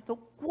咗睇到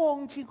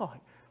光之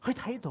外，佢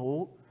睇到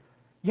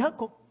有一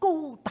個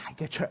高大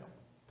嘅牆。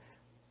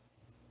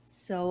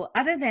 So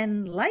other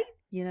than light,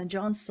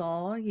 John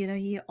saw,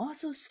 he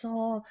also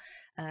saw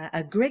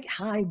a great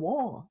high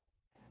wall.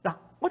 嗱，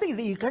我哋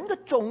嚟緊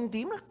嘅重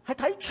點咧，係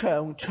睇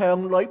牆，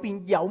牆裏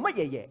邊有乜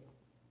嘢嘢。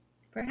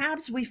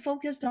 Perhaps we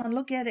focused on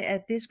looking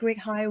at this great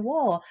high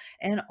wall,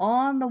 and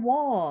on the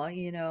wall,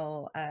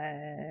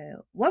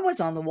 what was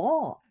on the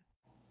wall?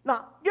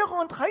 嗱，約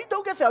翰睇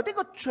到嘅時候，呢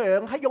個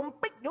牆係用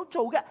碧玉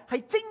做嘅，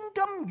係精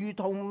金如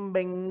同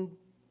明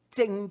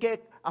淨嘅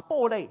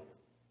玻璃。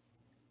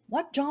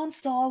 What John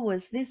saw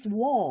was this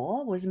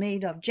wall was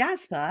made of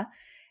jasper,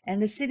 and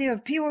the city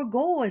of pure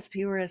gold was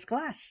pure as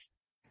glass.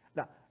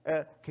 嗱，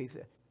其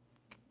實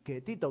其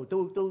實呢度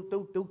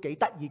都幾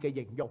得意嘅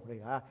形容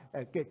嚟啊！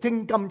嘅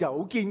精金就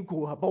好堅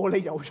固啊，玻璃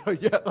又脆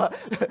弱啊，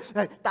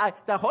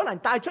但可能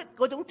帶出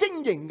嗰種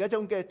晶瑩嗰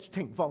種嘅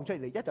情況出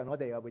嚟。一陣我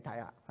哋又會睇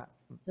下嚇。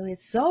So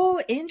it's so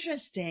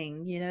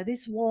interesting,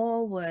 this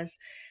wall was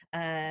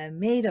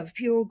made of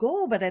pure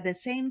gold, but at the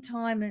same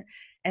time,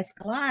 as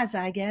glass,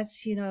 I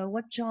guess,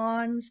 what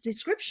John's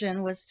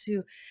description was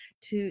to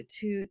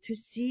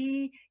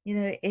see,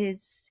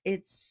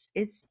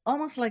 it's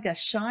almost like a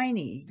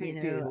shiny, 即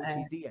係好似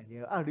啲人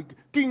嘅啊，你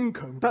堅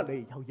強得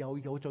嚟，又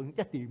有種一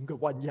點嘅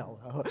溫柔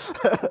啊。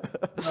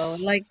So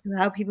like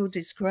how people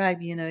describe,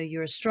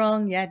 you're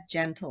strong yet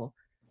gentle.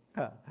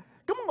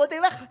 咁我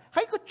哋咧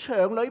喺個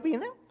牆裏邊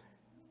咧，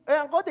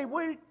我哋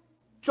會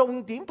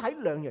重點睇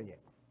兩樣嘢。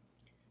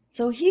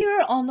So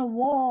here on the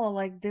wall,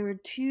 like there are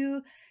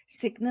two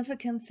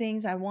significant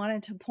things I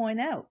wanted to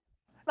point out.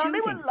 嗱，你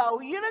會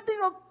留意咧，呢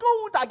個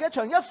高大嘅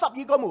牆有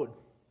12個門。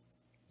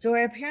So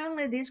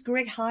apparently this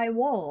great high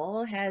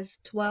wall has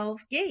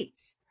 12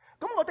 gates.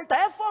 咁我哋第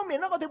一方面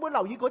咧，我哋會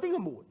留意嗰啲嘅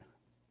門。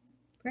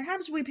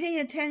Perhaps we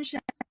pay attention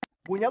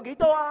門有幾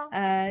多啊？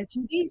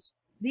 to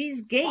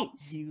these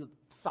gates.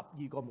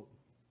 12個門。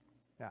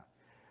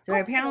So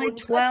apparently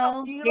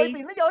 12裏 gates.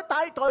 邊咧有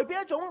代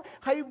表一種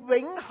係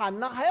永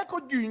恆啊，係一個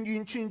完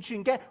完全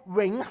全嘅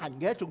永恆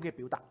嘅一種嘅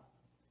表達。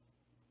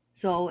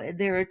So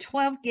there are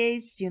 12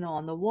 gates,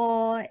 on the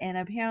wall, and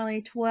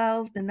apparently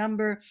 12, the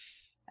number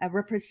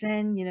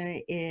represent,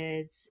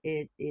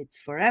 it's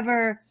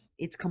forever,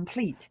 it's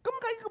complete. 咁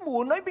喺個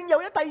門裏邊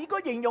又有第二個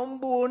形容，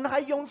門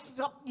係用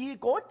12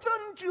個珍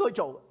珠去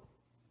做。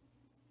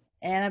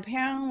And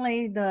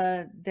apparently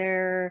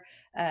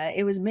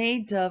it was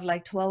made of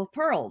like 12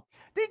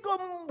 pearls. 呢個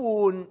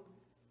門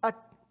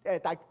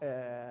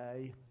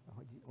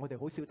我哋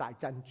好少戴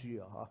珍珠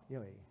啊，因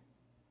為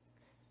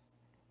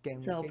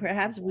So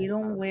perhaps we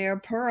don't wear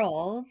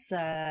pearls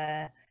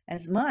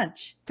as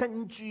much.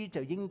 珍珠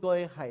就應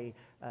該係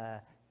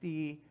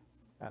啲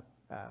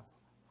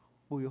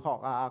貝殼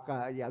啊，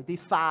有啲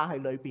沙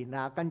喺裏邊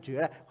啊，跟住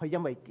咧佢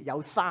因為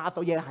有沙，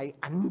所以係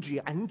揞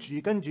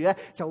住，跟住咧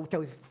就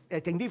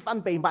整啲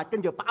分泌物，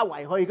跟住包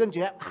圍佢，跟住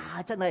咧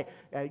真係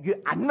越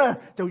揞啊，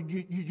就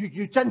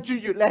越珍珠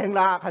越靚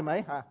啦，係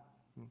咪嚇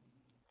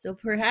？So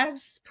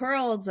perhaps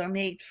pearls are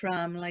made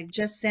from like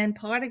just sand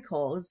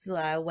particles.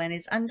 When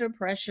it's under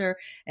pressure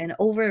and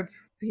over a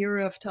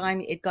period of time,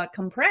 it got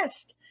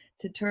compressed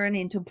to turn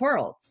into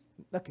pearls.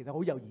 其實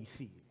好有意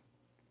思。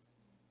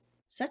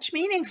Such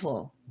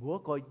meaningful. 每一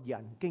個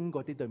人經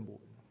過呢對門。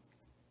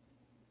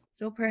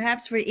So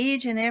perhaps for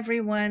each and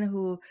everyone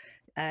who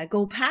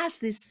go past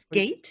this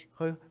gate,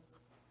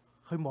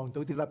 去望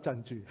到啲粒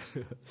珍珠。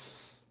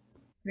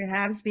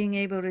Perhaps being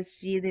able to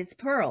see this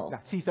pearl.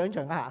 嗱，試想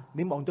像一下，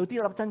你望到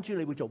啲粒珍珠，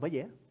你會做乜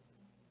嘢？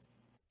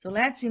 So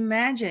let's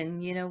imagine,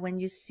 when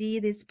you see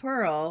this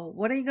pearl,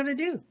 what are you going to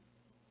do?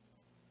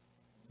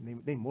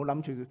 你唔好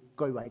諗住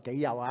據為己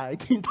有啊！喺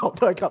天堂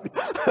都係咁。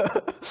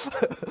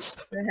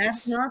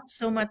Perhaps not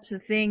so much to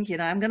think,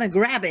 I'm going to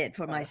grab it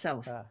for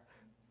myself.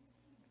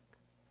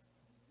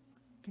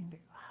 經歷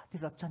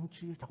啲粒珍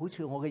珠就好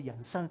似我嘅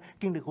人生，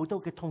經歷好多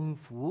嘅痛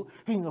苦，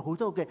經歷好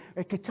多嘅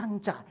掙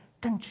扎，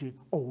跟住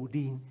熬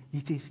練，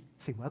以至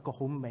成為一個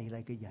好美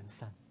麗嘅人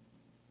生。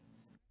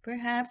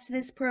Perhaps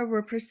this pearl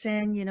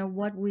represent,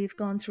 what we've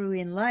gone through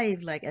in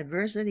life, like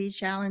adversity,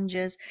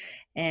 challenges,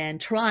 and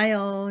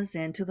trials,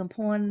 and to the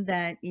point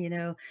that,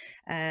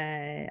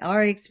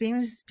 our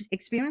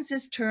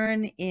experiences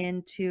turn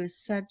into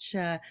such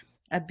a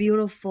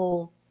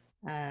beautiful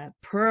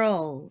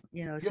pearl,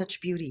 such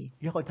beauty.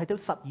 約翰睇到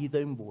12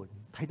對門，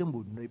睇到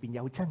門裏邊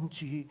有珍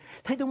珠，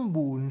睇到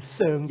門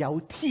上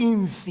有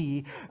天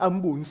使，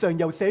門上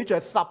又寫着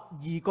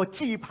12個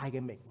支派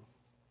嘅名。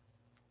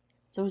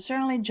So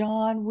certainly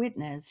John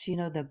witnessed,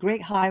 the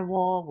great high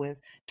wall with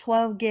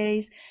 12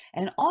 gates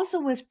and also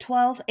with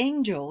 12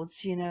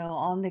 angels,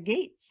 on the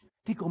gates.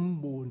 呢個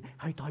門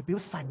係代表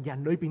神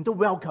人裏邊都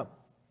welcome.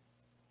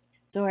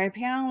 So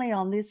apparently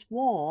on this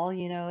wall,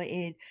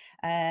 it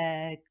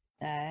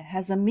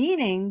has a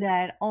meaning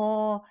that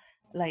all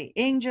like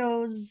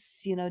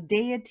angels,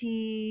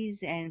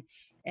 deities and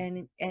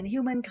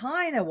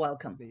humankind are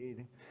welcome.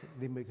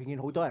 你咪見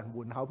好多人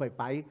門口咪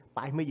擺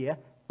乜嘢啊？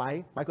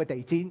擺個地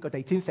氈，個地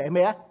氈寫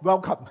咩啊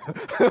 ？Welcome.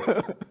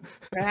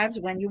 Perhaps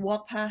when you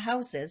walk past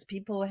houses,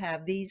 people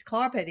have these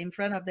carpet in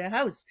front of their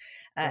house,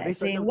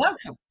 saying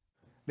welcome.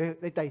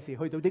 你第時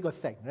去到呢個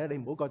城咧，你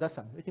唔好覺得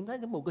神，你點解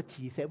都冇個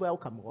字寫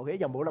welcome 我嘅，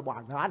又冇得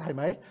橫額係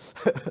咪？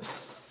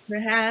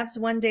 Perhaps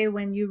one day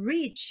when you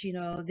reach,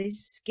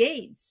 these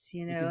gates,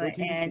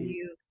 and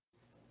you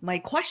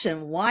might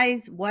question why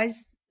is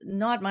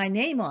not my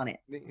name on it.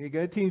 你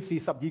嘅天使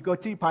12個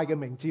支派嘅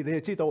名字，你就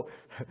知道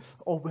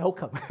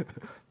welcome.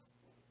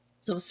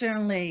 So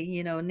certainly,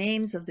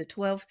 names of the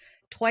 12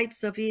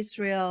 tribes of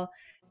Israel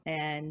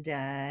and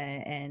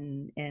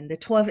the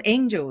 12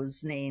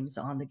 angels' names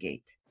on the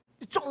gate.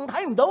 仲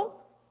睇唔到？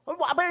佢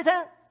話俾你聽，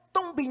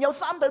東邊有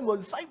3對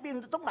門，西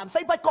邊東南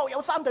西北各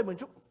有3對門，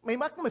明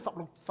嗎？咁咪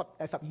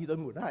12對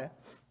門啦，係啊。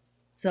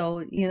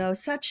So,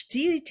 such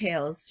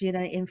details,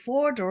 in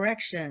 4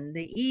 directions,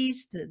 the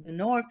east, the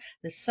north,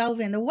 the south,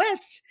 and the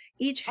west,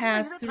 each 咁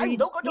has 你都睇唔 3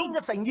到嗰種嘅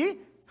gates. 成語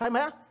係咪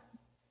啊？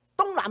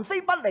東南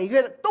西北嚟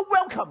嘅都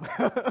welcome。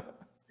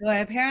 So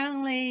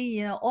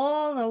apparently,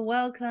 all are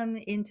welcome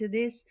into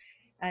this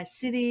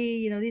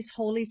city, this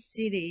holy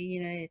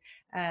city,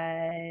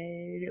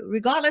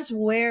 regardless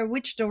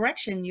which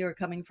direction you're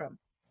coming from.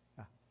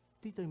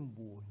 呢對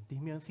門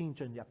點樣先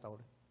進入到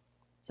咧？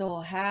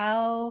 So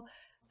how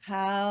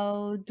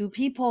do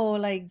people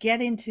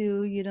get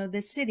into,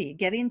 the city,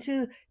 get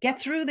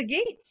through the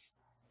gates?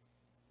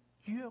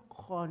 約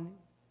翰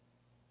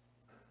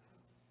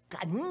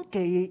謹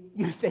記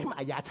要寫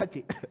埋27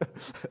節。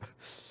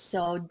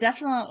 So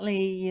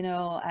definitely,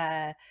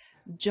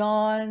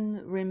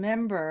 John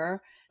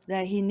remember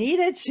that he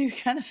needed to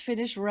kind of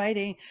finish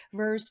writing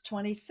verse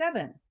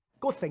 27.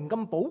 個城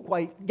咁寶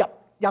貴，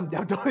入唔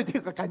入到去呢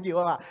個緊要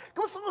啊嘛。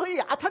咁所以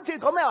27節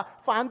講咩話？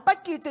凡不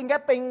潔淨嘅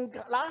並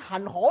那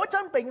行可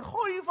憎並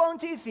虛謊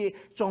之事，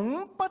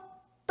總不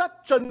得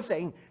進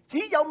城。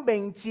只有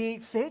名字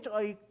寫在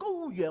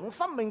羔羊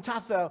生命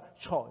冊上，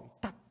才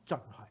得進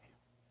去。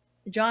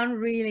 John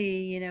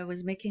really,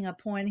 was making a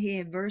point here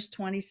in verse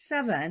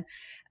 27.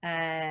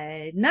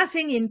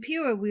 Nothing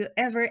impure will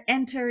ever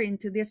enter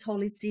into this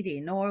holy city,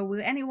 nor will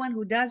anyone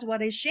who does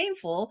what is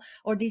shameful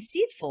or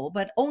deceitful,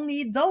 but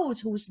only those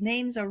whose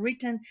names are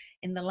written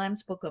in the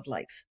Lamb's Book of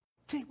Life.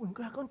 即係換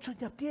句話講，進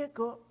入呢一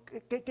個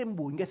嘅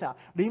門嘅時候，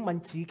你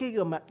問自己嘅一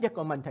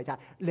個問題就係：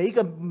你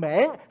嘅名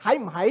喺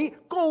唔喺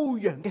羔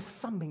羊嘅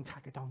生命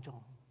冊嘅當中？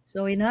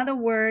 So in other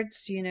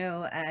words,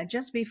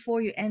 just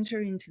before you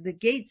enter into the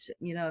gates,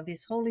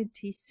 this holy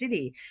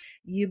city,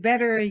 you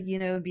better,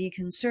 be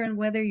concerned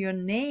whether your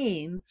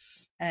name,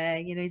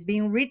 is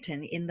being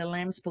written in the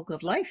Lamb's Book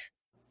of Life.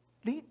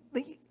 你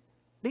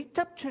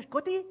執住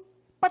嗰啲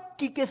不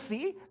潔嘅事，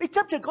你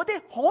執住嗰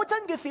啲可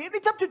憎嘅事，你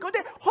執住嗰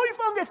啲虛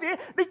謊嘅事，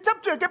你執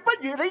住嘅不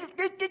如你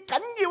緊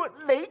要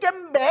你嘅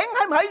名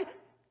係唔喺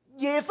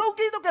耶穌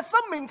基督嘅生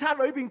命冊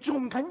裏邊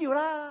仲緊要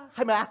啦，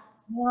係咪啊？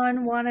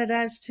 One wanted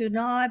us to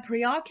not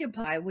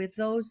preoccupy with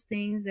those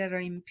things that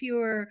are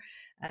impure,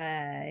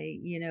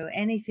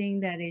 anything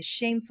that is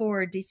shameful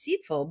or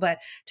deceitful, but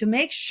to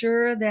make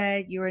sure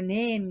that your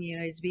name,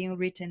 is being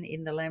written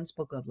in the Lamb's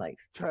Book of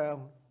Life.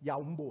 牆有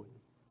門。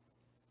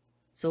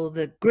 So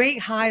the great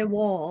high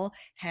wall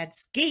had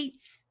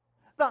gates.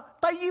 嗱，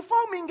第二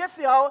方面嘅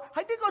時候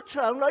喺呢個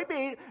牆裏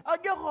邊，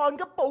約翰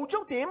嘅捕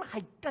捉點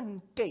係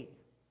根基。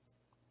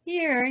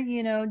 Here,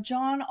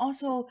 John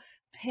also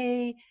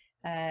pay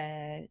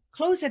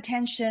close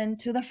attention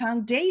to the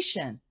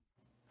foundation.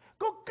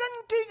 個根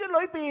基嘅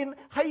裏邊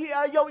係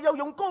又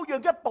用羔羊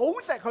嘅寶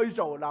石去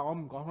做。嗱，我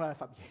唔講啦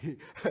，12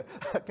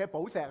嘅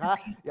寶石嚇，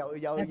又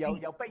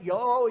碧玉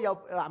又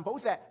藍寶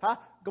石嚇，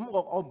咁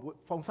我唔會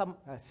放心，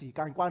時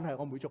間關係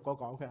我唔會逐個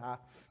講嘅嚇。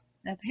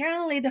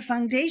 Apparently, the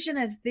foundation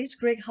of this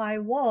great high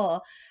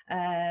wall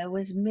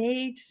was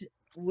made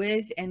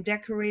with and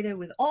decorated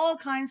with all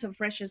kinds of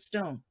precious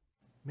stone.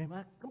 明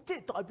白？咁即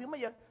係代表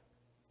乜嘢？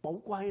寶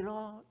貴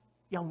咯，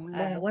又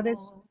靚。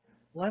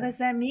What does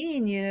that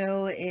mean?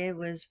 It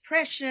was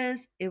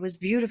precious, it was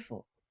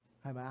beautiful.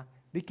 係咪啊？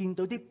你見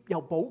到啲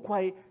又寶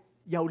貴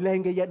又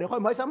靚嘅嘢，你開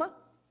唔開心啊？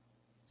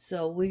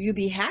 So will you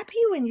be happy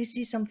when you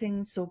see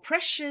something so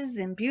precious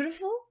and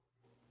beautiful?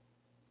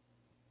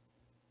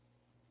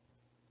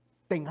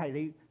 定係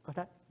你覺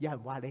得有人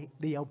話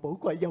你又寶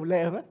貴又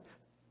靚啊？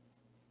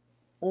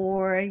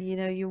 Or,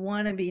 you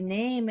want to be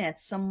named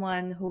as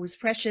someone who's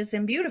precious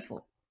and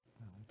beautiful.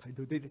 睇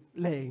到啲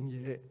靚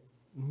嘢，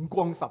五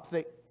光十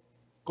色，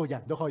個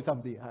人都開心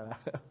啲，係咪？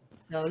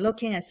 So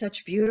looking at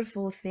such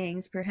beautiful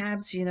things,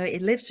 perhaps,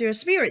 it lifts your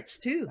spirits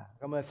too.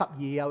 咁啊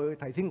，12又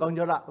頭先講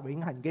咗啦，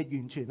永恆嘅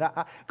完全啦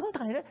啊！咁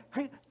但係咧，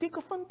係呢個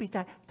分別就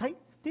係睇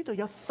呢度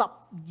有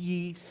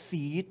12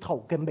使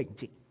徒嘅名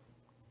字。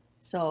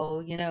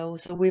 So,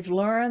 so we've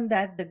learned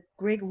that the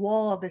great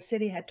wall of the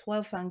city had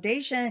 12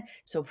 foundations,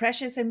 so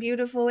precious and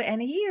beautiful.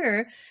 And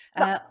here,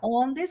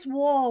 on this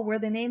wall were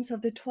the names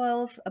of the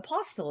 12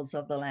 apostles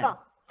of the Lamb. 嗱，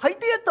喺呢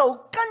一度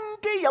根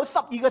基有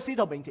12個使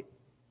徒名字。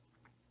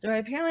 So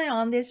apparently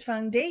on these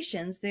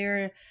foundations,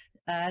 there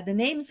are the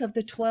names of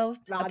the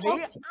 12 嗱，你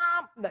apostles.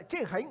 啱嗱，即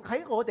係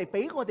喺我哋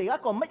俾我哋一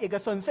個乜嘢嘅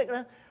信息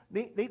咧？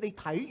你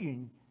睇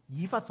完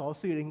以弗所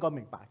書，你應該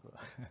明白㗎。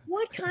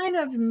 What kind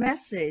of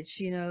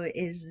message,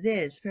 is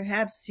this?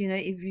 Perhaps,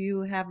 if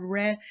you have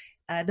read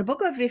the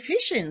book of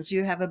Ephesians,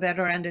 you have a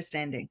better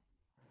understanding.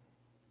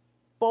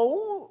 保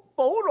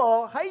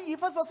羅喺以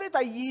弗所書第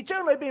2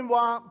章裏邊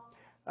話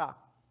啊，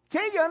這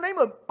樣你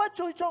們不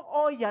再作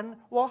外人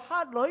和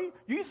客旅，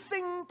與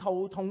聖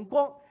徒同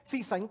國，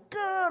是神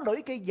家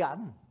裏嘅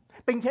人，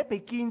並且被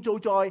建造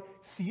在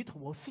使徒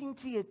和先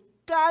知嘅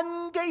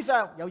根基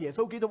上，有耶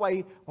穌基督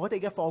為我哋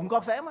嘅房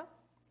角石啊嘛。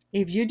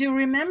 If you do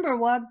remember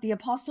what the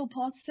Apostle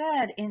Paul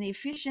said in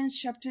Ephesians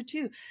chapter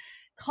 2,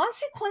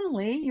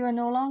 Consequently, you are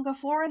no longer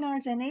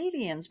foreigners and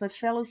aliens, but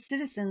fellow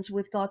citizens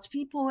with God's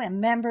people and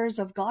members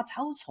of God's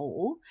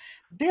household,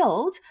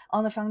 built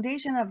on the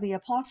foundation of the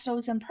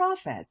apostles and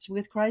prophets,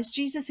 with Christ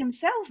Jesus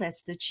himself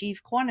as the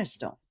chief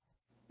cornerstone.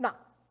 嗱，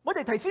我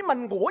哋頭先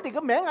問我哋嘅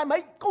名係咪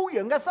喺羔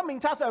羊嘅生命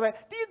冊上面？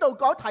呢度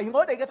講提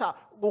我哋嘅時候，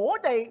我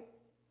哋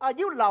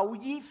要留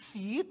意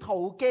使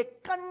徒嘅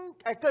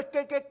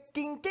嘅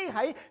建基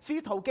喺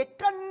使徒嘅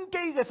根基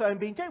嘅上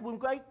邊，即係換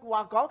句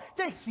話講，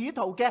即係使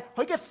徒嘅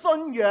佢嘅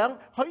信仰，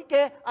佢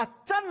嘅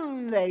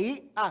真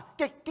理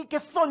嘅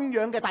信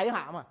仰嘅底下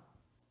啊嘛。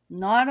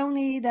Not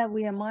only that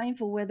we are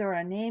mindful whether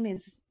our name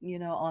is,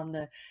 on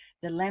the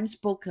Lamb's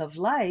Book of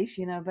Life,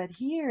 but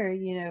here,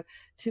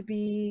 to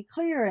be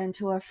clear and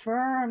to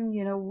affirm,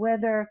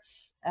 whether,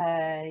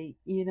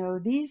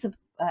 these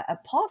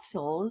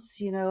apostles,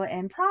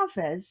 and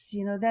prophets,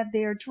 that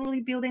they are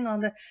truly building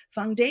on the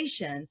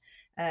foundation,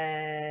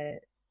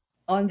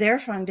 on their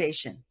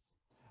foundation.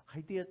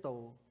 喺呢一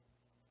度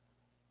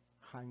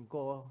行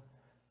過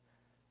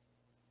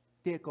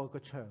呢一個嘅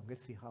牆嘅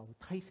時候，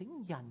提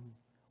醒人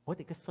我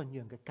哋嘅信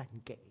仰嘅根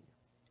基。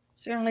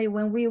Certainly,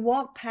 when we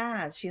walk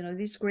past,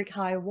 this great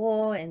high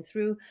wall and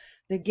through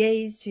the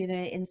gates,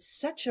 in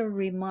such a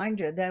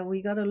reminder that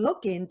we got to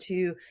look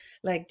into,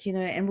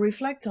 and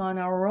reflect on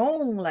our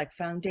own,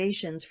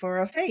 foundations for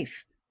our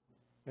faith.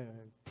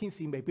 天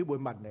使未必會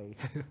問你。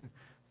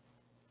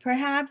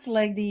Perhaps,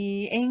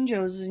 the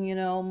angels,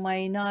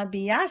 might not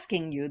be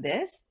asking you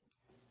this.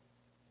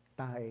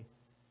 但係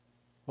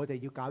我哋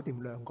要搞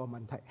掂兩個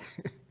問題。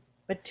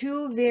But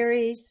two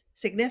very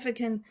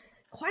significant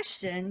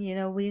questions,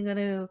 we're going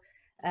to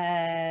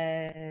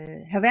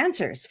have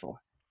answers for.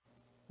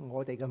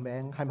 我哋嘅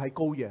名係咪喺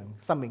羔羊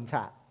生命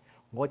冊？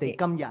我哋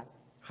今日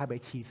係咪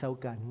持守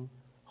緊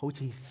好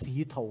似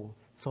使徒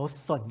所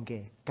信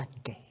嘅根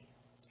基？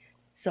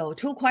 So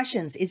 2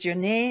 questions. Is your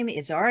name,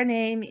 is our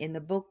name in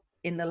the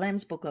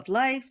Lamb's Book of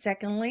Life?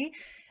 Secondly,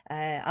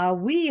 are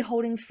we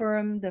holding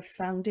firm the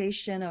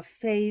foundation of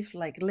faith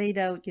laid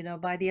out,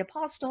 by the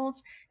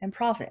apostles and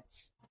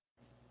prophets?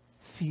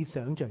 試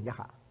想像一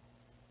下。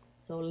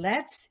 So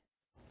let's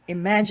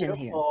imagine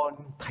here.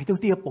 睇到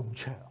呢一埲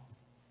牆。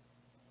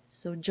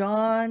 So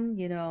John,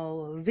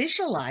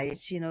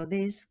 visualize,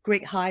 this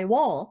great high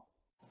wall.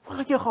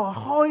 哇！約翰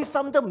開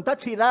心都唔得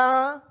切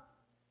啦。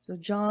 So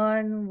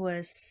John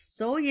was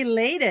so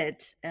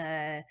elated,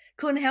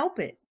 couldn't help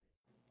it.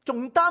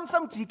 仲擔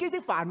心自己啲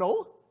煩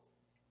惱。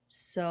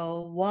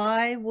 So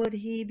why would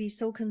he be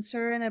so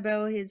concerned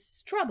about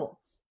his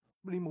troubles?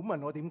 你冇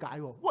問我點解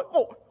喎？喂，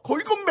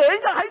佢個名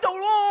就喺度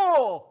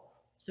咯。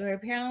 So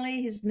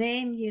apparently his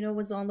name,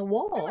 was on the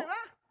wall. 哎呀，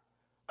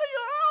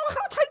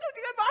睇到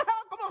自己把口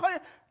咁啊，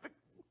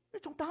你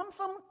仲擔心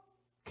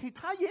其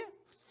他嘢？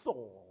傻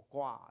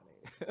瓜嚟。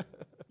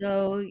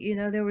 So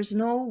there was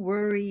no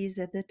worries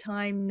at the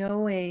time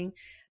knowing,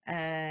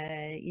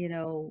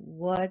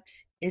 what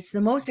is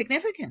the most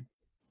significant.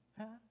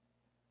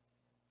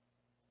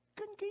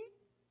 根基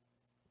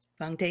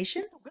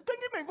Foundation. 根基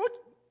明我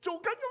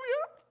做緊咁樣，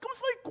咁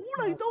所以鼓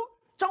勵到，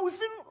就算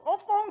我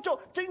放逐，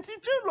縱使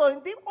將來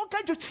點，我繼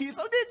續持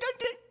守呢個根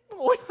基。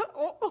我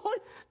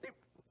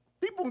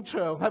呢埲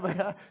牆係咪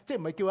啊？即係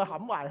唔係叫佢冚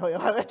埋去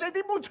啊？係咪？即係呢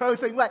埲牆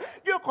成為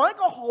約翰一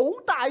個好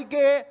大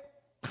嘅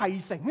提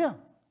醒啊！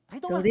睇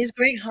到 So this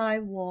great high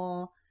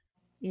wall,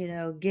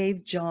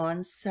 gave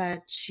John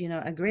such,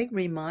 a great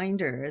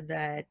reminder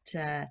that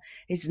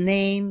his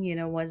name,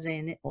 was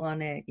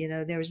on it.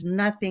 There was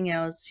nothing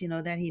else,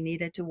 that he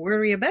needed to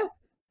worry about.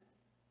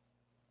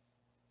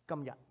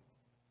 今日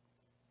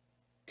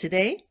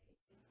Today,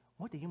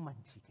 我哋要問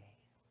自己，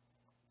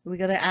 we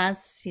got to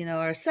ask,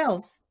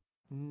 ourselves.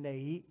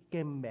 你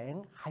嘅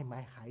名係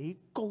咪喺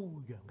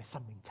羔羊嘅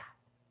生命冊？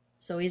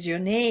 So is your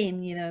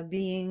name,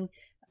 being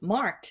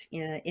marked,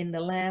 in the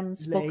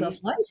Lamb's Book of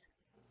Life?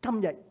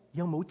 今日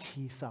有冇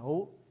持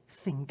守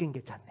聖經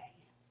嘅真理？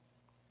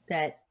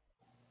 That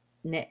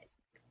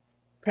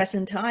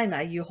present time,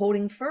 are you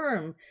holding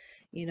firm,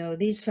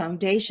 this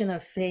foundation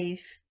of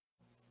faith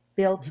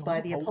built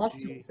by the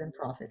apostles and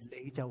prophets?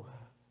 你就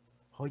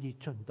可以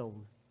進到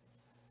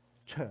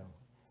牆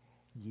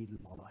而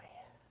來。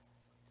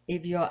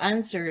 If your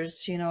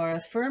answers, are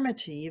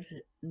affirmative,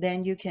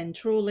 then you can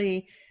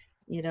truly,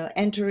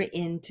 enter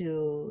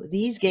into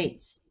these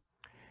gates.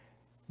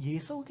 耶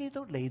穌基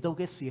督嚟到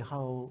嘅時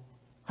候，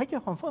喺約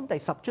翰福音第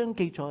10章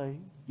記載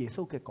耶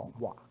穌嘅講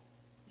話。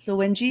 So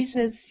when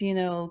Jesus,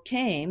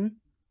 came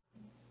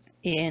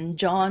in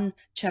John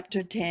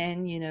chapter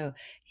 10,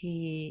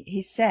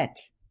 he said,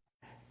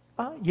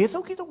 耶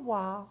穌基督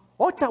話：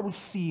我就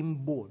是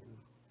門，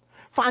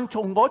凡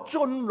從我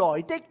進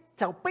來的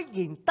就必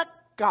然得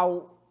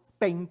救，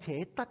並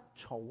且得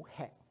草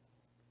吃。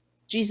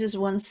 Jesus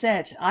once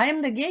said, I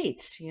am the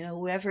gate.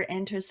 Whoever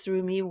enters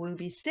through me will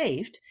be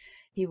saved.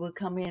 He will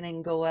come in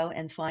and go out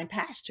and find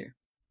pasture.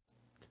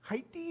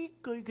 喺呢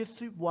句嘅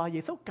説話，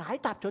耶穌解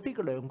答咗呢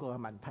個兩個嘅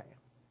問題。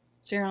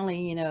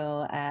 Certainly,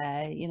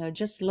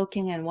 just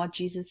looking at what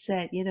Jesus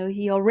said,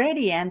 he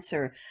already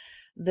answered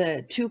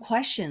the 2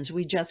 questions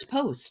we just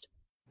posed.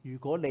 如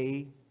果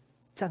你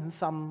真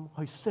心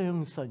去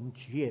相信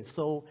主耶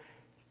穌，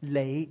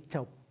你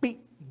就必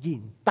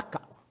然得救。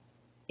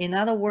In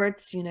other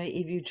words,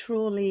 if you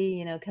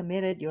truly,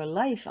 committed your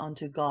life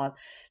unto God,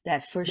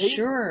 that for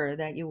sure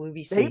that you will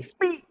be 你 saved.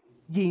 必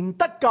然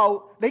得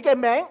救。你嘅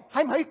名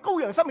喺唔喺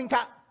羔羊生命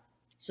冊？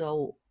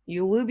 So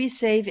you will be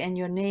saved, and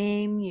your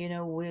name,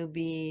 will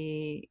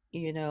be,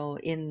 in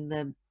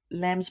the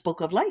Lamb's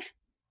Book of Life.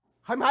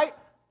 係咪？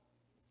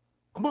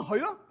咁咪係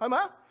咯，係咪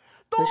啊？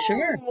當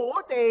sure.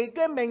 我哋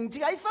嘅名字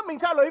喺生命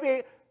冊裏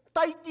邊，第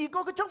二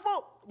個嘅祝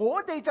福，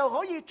我哋就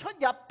可以出入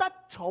得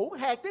草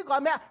吃。呢個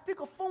係咩啊？呢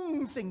個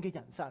豐盛嘅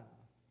人生。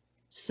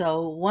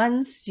So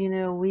once,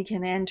 we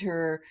can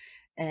enter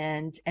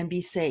and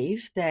be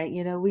saved, that,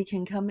 we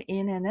can come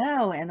in and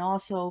out and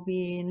also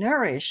be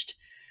nourished.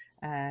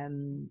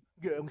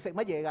 羊食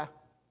乜嘢㗎？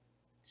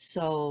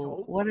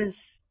 So what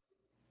is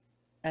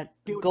a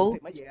叫佢 goat, 食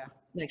乜嘢啊？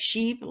 like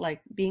sheep,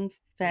 like being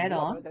fed 唔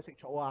好 on? 話食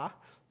草啊！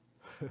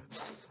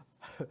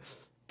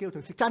叫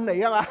佢食真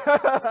理啊嘛，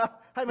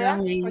係咪啊？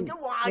神嘅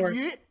話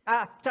語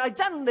啊，就係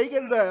真理嘅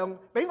糧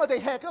俾我哋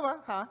吃㗎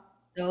嘛嚇。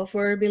So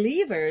for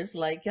believers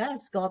like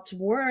us, God's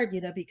word,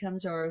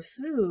 becomes our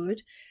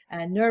food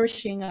and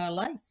nourishing our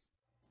lives.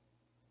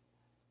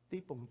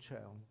 呢埲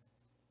牆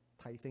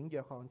提醒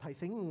約翰，提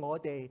醒我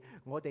哋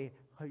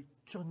去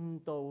進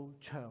到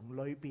牆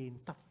裏邊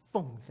得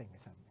豐盛嘅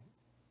生命。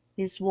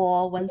This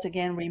wall once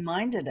again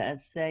reminded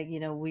us that,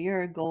 we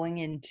are going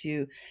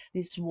into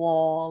this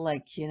wall,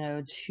 like,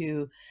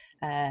 to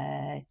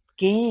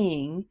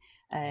gain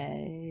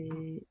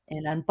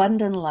an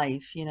abundant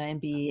life, and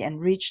be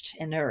enriched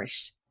and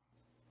nourished.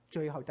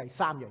 最後第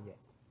三樣嘢。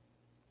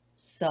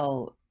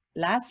 So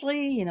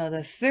lastly,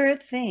 the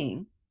third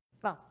thing.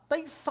 嗱，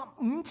第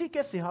15節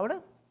嘅時候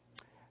咧，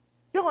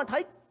約翰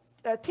睇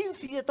天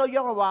使對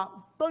約翰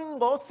話：對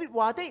我説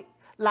話的，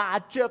拿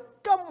着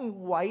金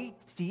葦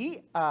子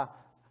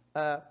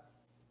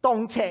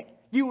當尺，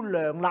要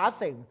量那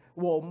城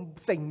和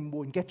城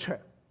門嘅牆。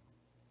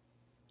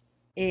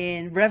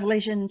 In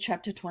Revelation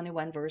chapter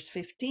 21, verse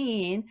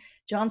 15,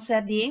 John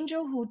said, "The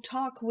angel who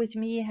talked with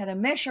me had a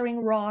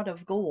measuring rod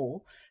of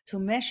gold to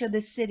measure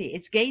the city,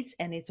 its gates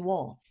and its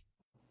walls."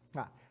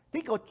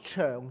 呢個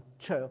牆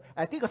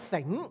呢個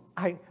繩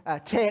係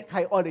尺係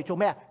愛嚟做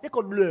咩啊？一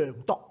個量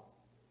度。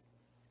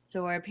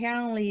 So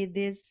apparently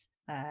this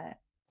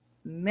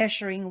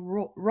measuring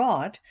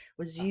rod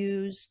was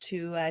used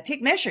to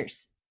take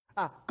measures.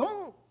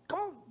 咁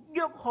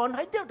約翰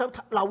喺呢度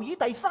留意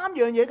第三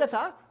樣嘢嘅時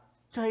候，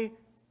就係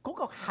嗰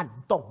個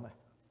行動啊。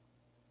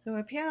 So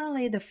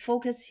apparently the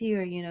focus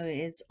here,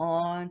 is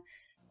on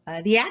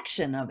the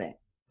action of it.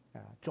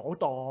 左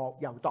度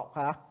右度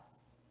嚇。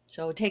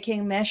 So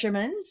taking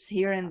measurements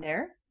here and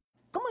there.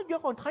 咁約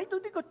翰睇到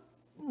呢個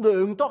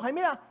量度係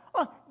咩啊？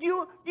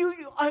要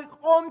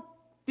按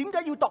點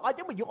解要度啊？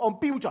因為要按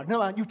標準啊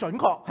嘛，要準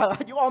確係嘛，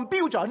要按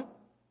標準。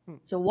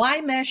So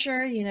why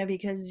measure?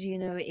 Because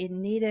it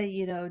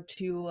needed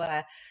to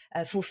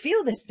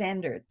fulfill the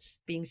standards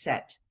being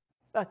set.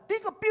 呢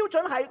個標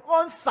準係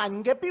按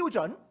神嘅標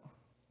準。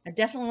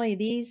 Definitely,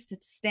 these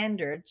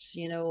standards,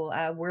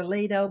 were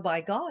laid out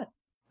by God.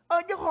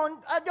 約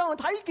翰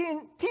睇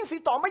見天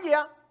使度乜嘢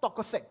啊？度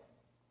個城。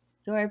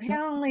 So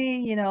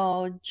apparently,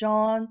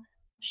 John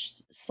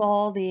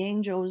saw the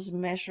angels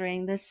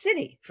measuring the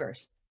city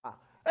first.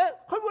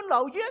 佢會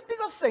留意呢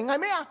個城係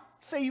咩啊？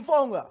四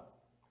方㗎。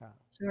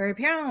 So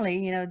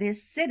apparently,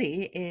 this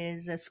city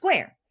is a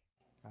square.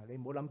 你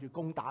唔好諗住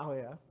攻打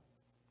佢啊。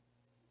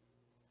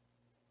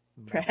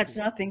 Perhaps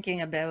not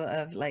thinking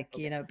about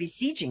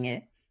besieging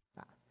it.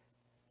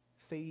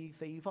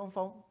 四方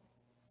方。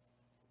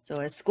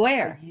 So a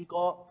square. 第二個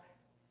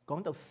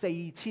講到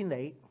4000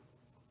里。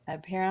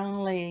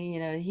 Apparently,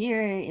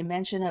 here it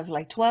mentioned of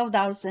like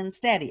 12,000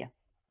 stadia.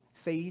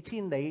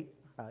 4000里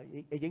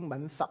英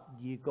文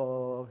12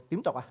個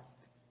點讀啊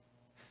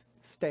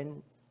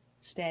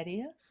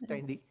 ？Stadia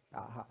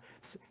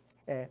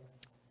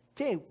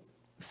即係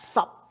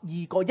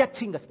12個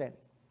1000嘅 stadia。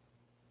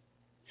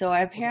 So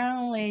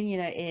apparently,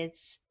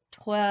 it's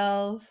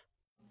 12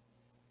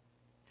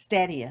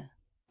 stadia.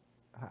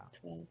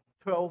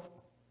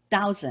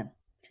 12,000.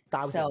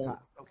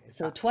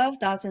 So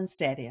 12,000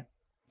 stadia.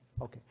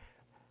 OK，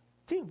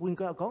 即係換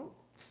句話講，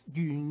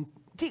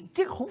即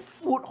係好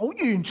闊，好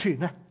完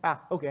全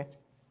啊！OK。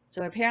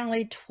So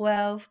apparently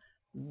 12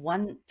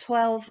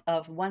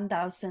 of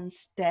 1,000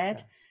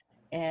 stad,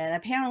 and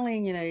apparently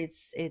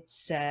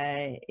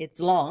it's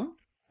long.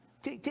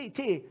 即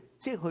係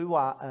佢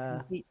話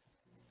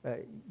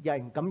有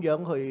人咁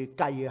樣去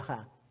計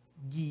啊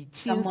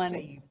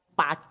，2400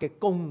嘅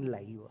公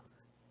里喎。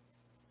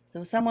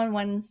 So someone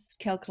once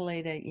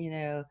calculated,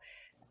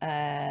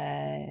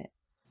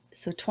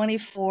 so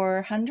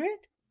 2,400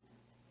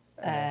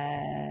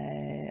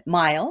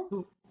 mile.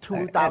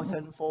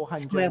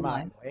 2,400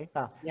 mile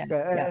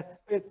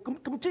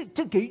咁即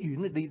係幾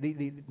遠咧？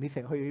你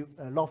成日去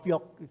North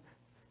York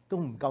都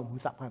唔夠50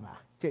係嘛？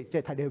即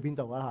係睇你去邊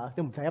度啊嚇，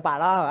都唔使100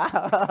啦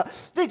係嘛？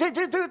即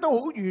都好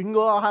遠㗎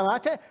喎係嘛？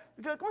即係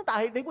咁，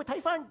但係你會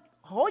睇翻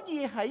可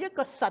以係一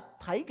個實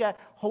體嘅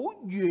好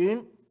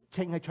遠，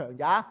淨係長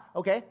也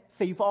 ，OK，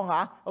 四方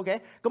嚇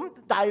 ，OK。咁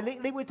但係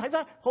你會睇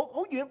翻好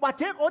遠，或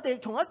者我哋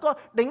從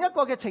另一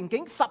個嘅情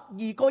景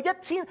，12個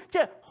1000，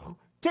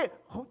即係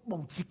好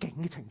無止境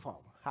嘅情況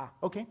嚇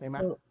 ，OK， 明白？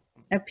 So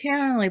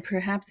apparently,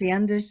 perhaps the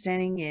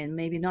understanding in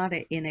maybe not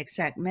in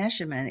exact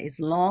measurement is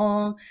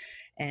long,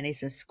 and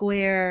it's a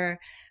square.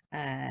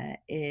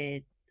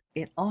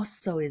 It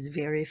also is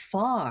very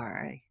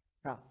far.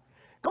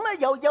 咁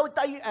有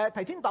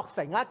提先度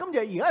城啊，咁就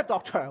而家係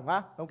度長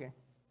啊 ，OK。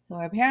 So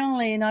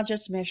apparently, not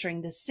just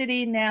measuring the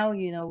city now,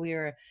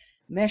 we're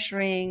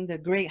measuring the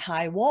great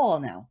high wall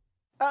now.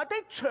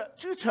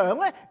 啲長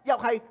咧又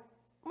係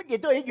乜嘢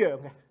都係一樣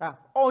嘅啊，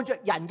按照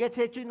人嘅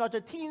尺寸，按照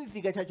天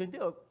使嘅尺寸，呢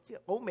度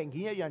好明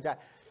顯一樣就係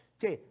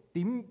即係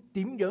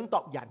點樣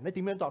度人咧，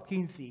點樣度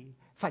天使？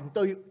神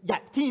對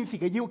天使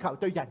嘅要求，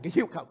對人嘅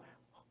要求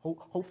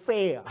好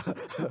fair 啊。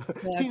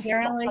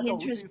Apparently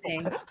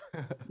interesting.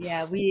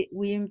 Yeah, we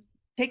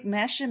take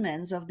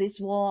measurements of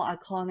this wall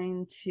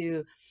according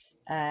to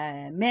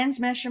man's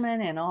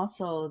measurement and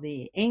also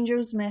the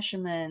angel's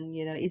measurement.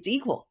 It's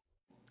equal.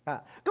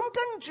 啊，咁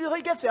跟住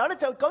去嘅時候咧，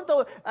就講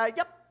到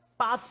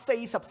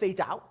144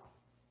肘。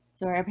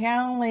So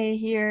apparently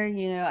here,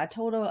 a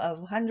total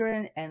of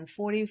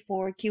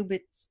 144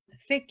 cubits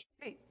thick.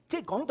 即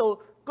係講到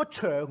個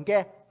牆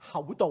嘅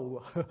厚度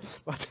啊，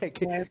或者係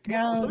即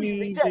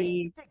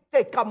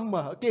係金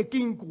啊，幾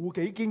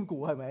堅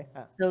固係咪？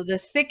 So the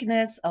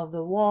thickness of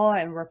the wall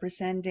and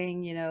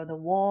representing, the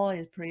wall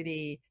is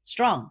pretty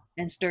strong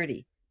and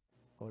sturdy.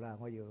 好啦，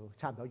我要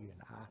差唔多完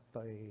啦嚇，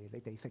對你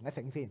哋醒一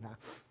醒先嚇。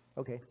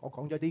OK， 我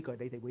講咗呢句，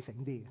你哋會醒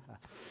啲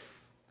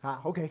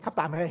嚇。OK， 吸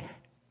啖氣。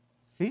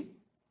咦？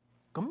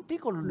咁呢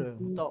個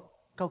量度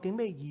究竟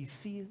咩意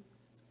思咧？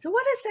 So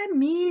what does that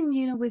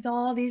mean, with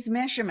all these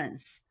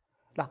measurements?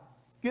 嗱，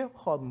約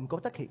翰唔覺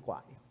得奇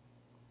怪。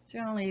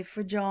 Certainly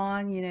for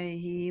John,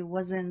 he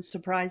wasn't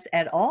surprised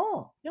at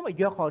all. 因為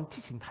約翰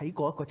之前睇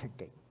過一個情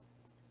景。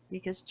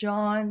 Because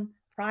John,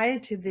 prior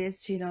to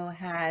this,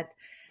 had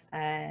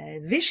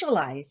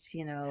visualized,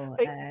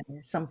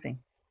 something.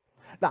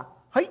 嗱，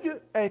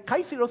喺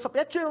啟示錄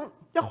11章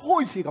一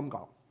開始咁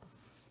講。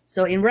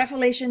 So in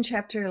Revelation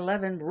chapter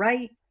 11,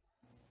 right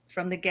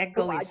from the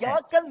get-go, it says, 有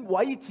一根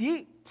葦子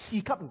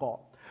賜給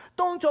我，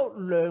當作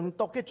量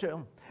度嘅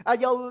杖。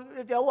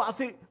又話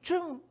說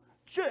將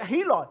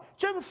起來，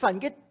將神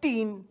嘅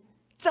殿、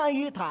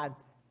祭壇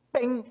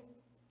並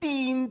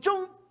殿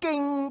中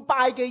敬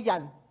拜嘅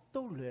人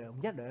都量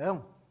一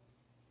量。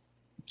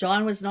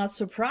 John was not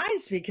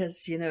surprised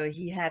because,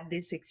 he had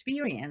this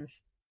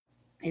experience.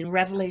 In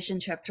Revelation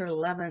chapter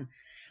 11,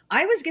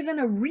 I was given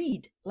a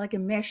reed like a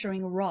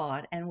measuring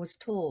rod and was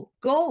told,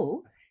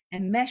 go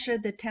and measure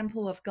the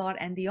temple of God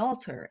and the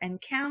altar and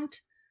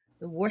count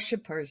the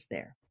worshippers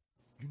there.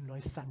 原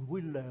來神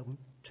會量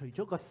除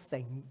咗個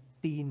聖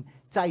殿、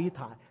祭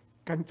壇，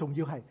更重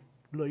要係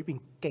裏邊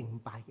敬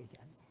拜嘅人。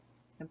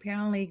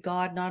 Apparently,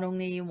 God not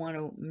only want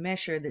to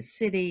measure the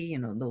city,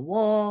 the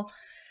wall,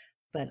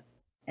 but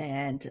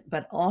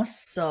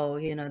also,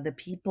 the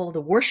people,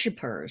 the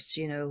worshippers,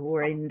 who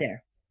are in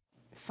there.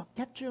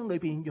 11章裏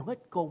邊用一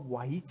個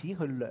葦子去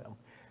量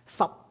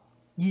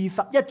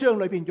，21章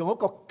裏邊用一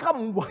個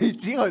金葦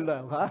子去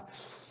量嚇。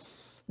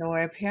 So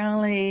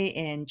apparently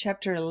in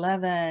chapter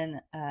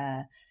 11,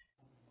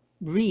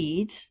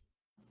 reed,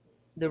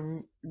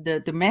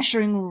 the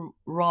measuring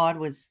rod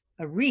was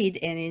a reed,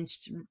 and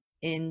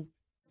in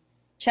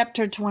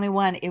chapter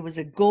 21, it was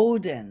a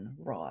golden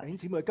rod. 弟兄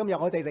姊妹，今日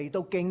我哋嚟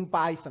到敬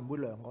拜，神會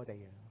量我哋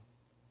嘅。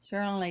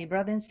 Certainly,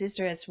 brother and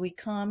sister, as we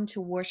come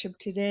to worship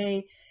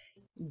today,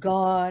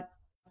 God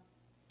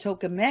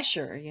took a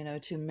measure,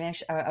 to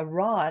measure a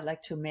rod,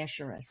 like to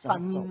measure us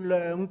also. 神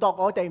量度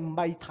我哋唔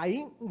係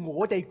睇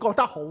我哋覺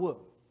得好啊。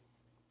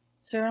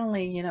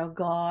 Certainly,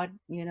 God,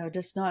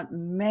 does not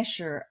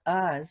measure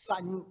us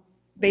神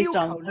based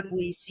要 on 求 what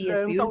we see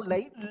as 量到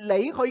beautiful.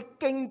 你去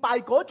敬拜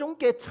嗰種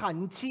嘅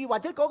層次或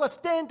者嗰個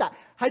standard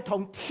係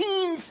同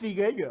天使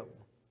嘅一樣。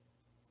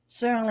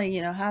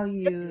 Certainly, how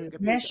you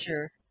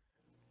measure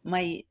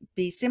might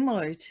be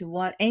similar to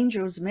what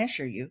angels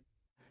measure you.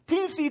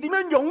 天使點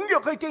樣踴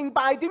躍去敬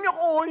拜，點樣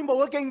愛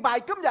慕去敬拜，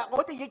今日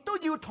我哋亦都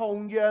要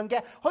同樣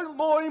嘅去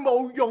愛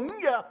慕踴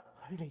躍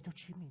去嚟到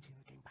主面前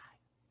去敬拜。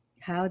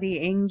 How the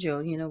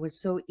angel, was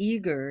so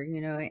eager,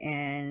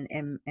 and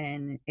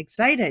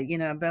excited,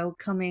 about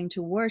coming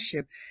to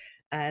worship.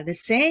 The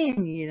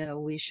same,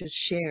 we should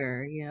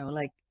share,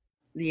 like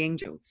the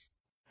angels.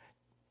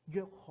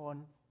 約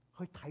翰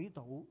去睇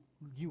到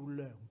要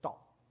量度，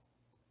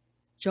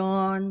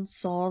 John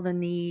saw the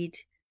need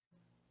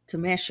to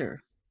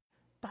measure.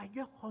 但係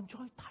約翰再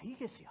睇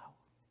嘅時候，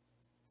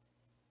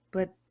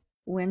 But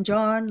when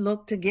John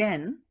looked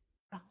again,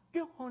 嗱，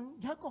約翰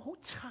有一個好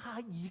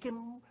詫異嘅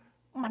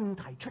問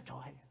題出咗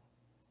嚟。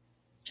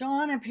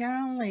 John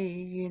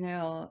apparently,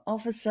 all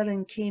of a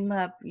sudden came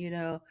up,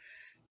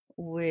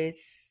 with,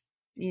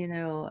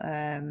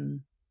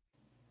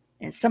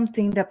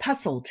 something that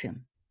puzzled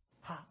him.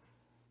 嚇，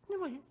因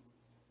為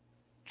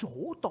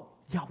左度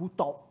右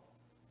度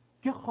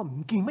約翰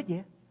唔見乜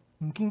嘢？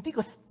唔見呢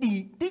個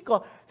殿呢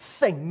個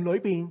城裏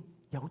邊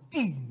有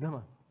殿啊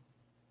嘛。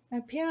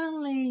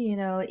Apparently,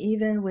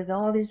 even with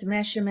all these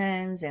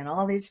measurements and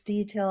all these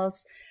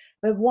details,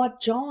 but what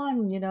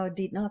John,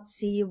 did not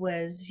see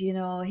was,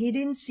 he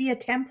didn't see a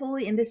temple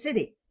in the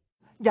city.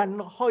 人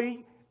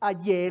去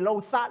耶路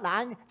撒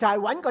冷就係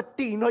揾個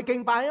殿去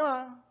敬拜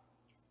啊嘛。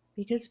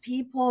Because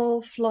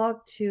people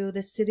flock to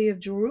the city of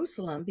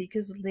Jerusalem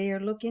because they are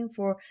looking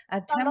for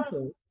a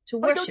temple to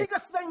去到呢 worship. 個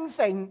聖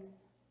城，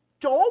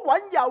左揾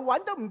右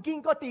揾都唔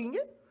見個殿嘅。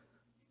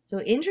So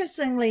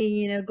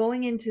interestingly,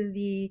 going into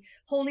the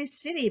holy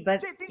city,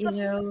 but,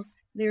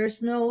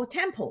 there's no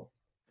temple.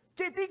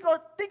 即係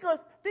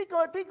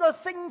呢個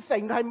聖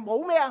城係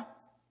冇咩啊？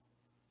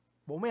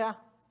冇咩啊？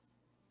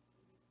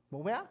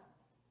冇咩啊？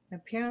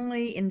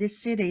 Apparently, in this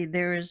city,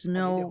 there is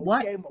no 你哋好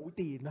what? 驚冇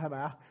殿係咪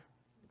啊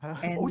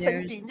？And 冇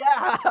聖殿啫。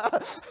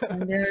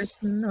And there's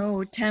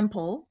no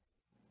temple.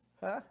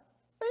 嚇！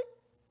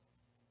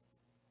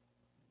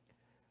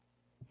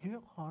約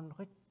翰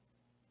去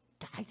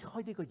解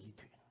開呢個疑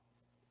團。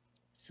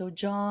So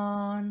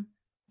John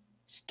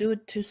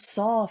stood to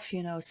solve,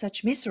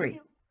 such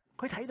misery.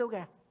 佢睇到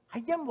嘅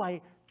係因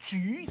為主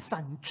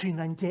神全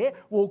能者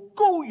和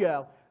羔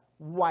羊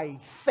為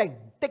城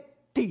的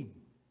殿。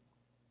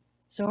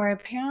So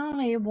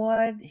apparently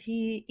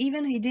he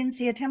didn't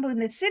see a temple in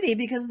the city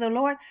because the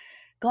Lord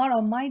God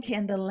Almighty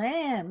and the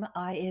Lamb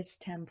are its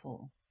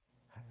temple.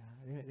 係啊，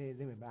你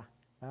明白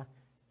啊？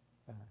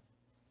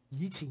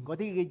以前嗰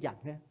啲嘅人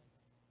咧，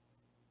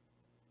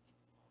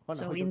可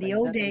能 So 去 in 到 the 第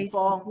old 二個地 days,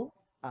 方 people,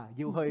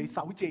 要去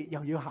守節，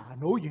又要行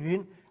好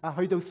遠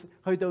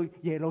去到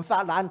耶路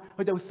撒冷，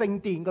去到聖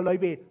殿嘅裏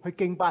邊去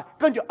敬拜，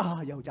跟住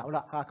又走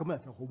啦咁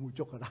就好滿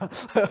足噶啦。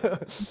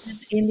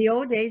in the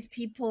old days,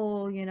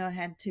 people,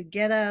 had to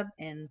get up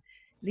and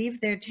leave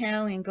their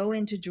town and go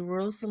into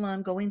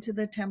Jerusalem, go into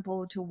the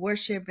temple to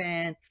worship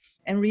and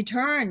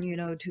return,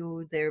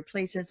 to their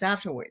places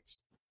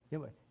afterwards.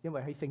 因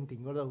為喺聖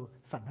殿嗰度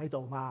神喺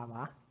度嘛，係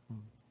嘛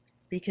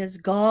？Because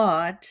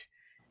God,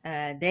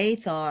 they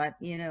thought,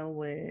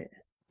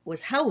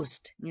 was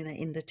housed,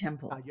 in the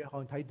temple. 但約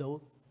翰睇到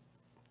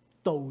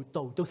度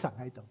都神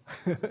喺度。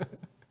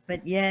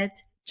But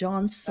yet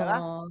John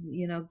saw,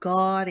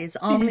 God is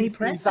神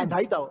omnipresent.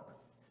 喺度。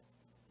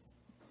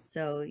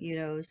So,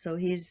 so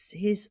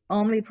he's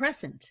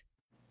omnipresent.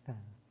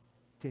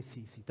 即係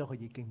時時都可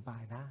以敬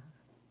拜啦。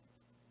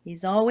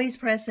He's always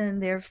present.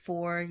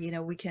 Therefore,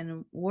 we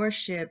can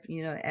worship,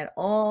 at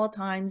all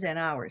times and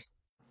hours.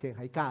 即係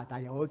喺加拿大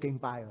又可以敬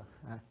拜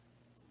喎。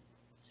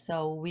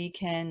So we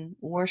can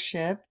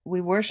worship.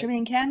 We worship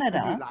in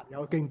Canada. 越南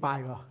有敬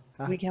拜喎。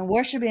We can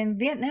worship in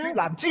越 Vietnam.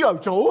 南朝頭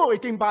早去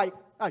敬拜。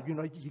原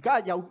來而家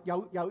有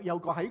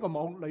個喺個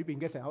網裏邊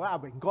嘅時候阿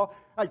榮哥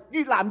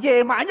越南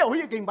夜晚又可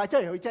以敬拜，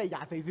佢真係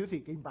24小時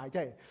敬拜，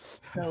真係。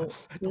So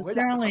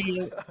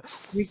certainly,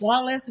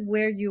 regardless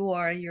where you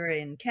are, you're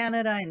in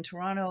Canada, in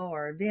Toronto,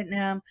 or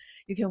Vietnam,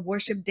 you can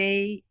worship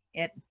during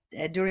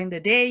the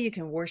day. You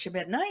can worship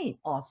at night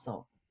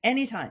also,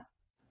 anytime.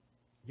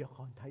 約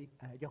翰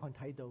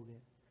睇到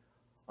嘅，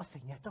我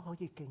成日都可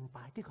以敬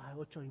拜，呢個係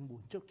我最滿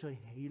足、最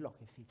喜樂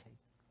嘅事情。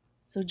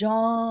So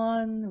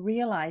John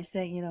realized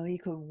that, he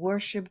could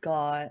worship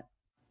God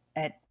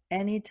at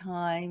any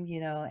time,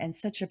 and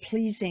such a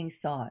pleasing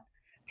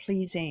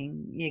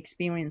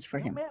experience for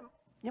him.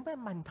 有咩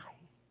問題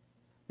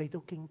嚟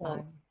到敬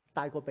拜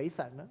帶過俾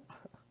神啦？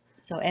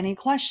 So any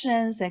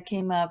questions that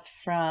came up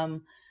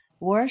from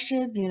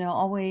worship,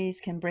 always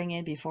can bring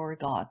it before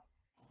God.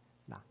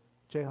 嗱，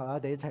最後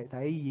我哋一齊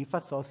睇以弗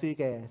所書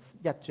嘅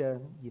1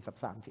章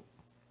23節。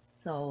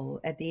So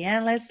at the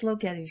end, let's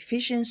look at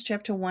Ephesians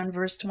chapter 1,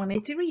 verse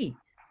 23.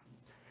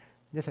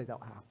 一齊讀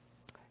下。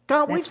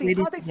教會是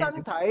他的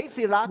身體，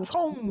是那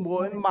充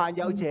滿萬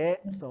有者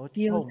所充。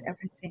 Heals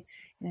everything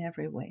in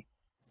every way.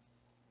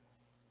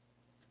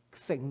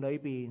 城裏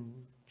邊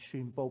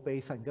全部被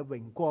神嘅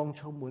榮光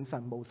充滿，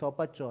神無所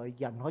不在，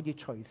人可以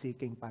隨時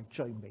敬拜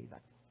最美麗。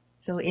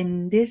So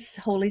in this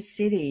holy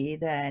city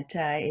that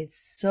is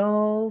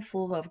so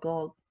full of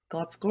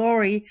God's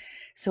glory,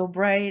 so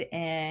bright,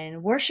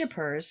 and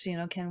worshipers,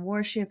 can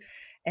worship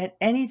at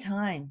any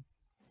time.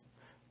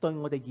 對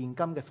我哋現今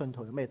嘅信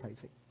徒有咩提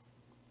醒？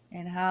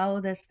 And how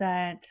does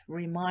that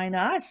remind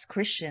us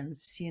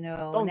Christians,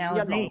 當然一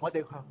來 nowadays? 我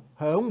哋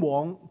嚮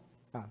往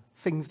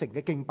聖城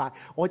嘅敬拜，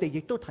我哋亦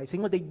都提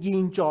醒我哋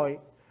現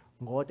在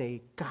我哋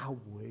教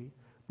會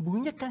每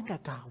一間嘅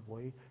教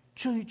會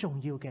最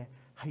重要嘅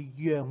係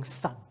讓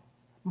神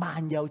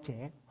萬有者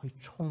去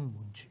充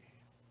滿住。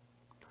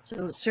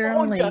 So 按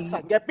certainly, 着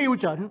神嘅標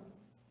準，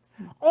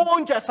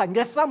按着神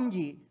嘅心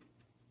意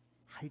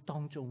喺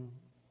當中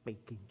被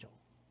建造。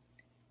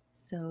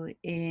 so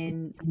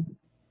in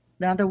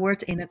other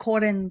words, in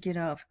accordance,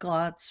 of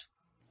God's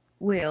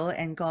will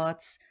and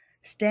God's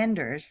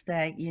standards,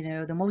 that,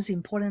 the most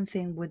important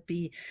thing would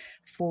be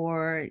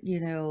for,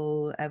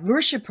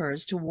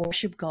 worshipers to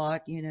worship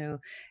God,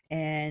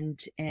 and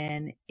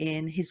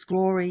in His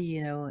glory,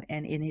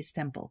 and in His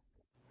temple.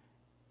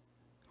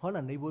 可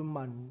能你會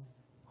問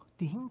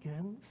點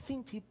樣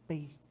先至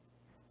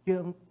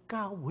讓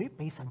教會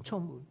被神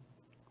充滿？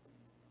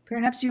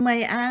 Perhaps you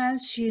may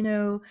ask,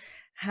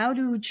 how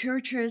do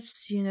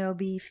churches,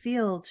 be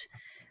filled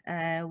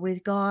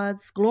with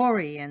God's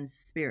glory and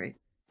spirit?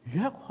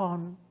 約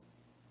翰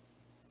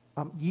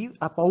保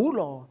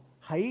羅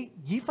喺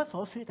以弗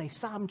所書第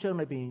3章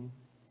裏邊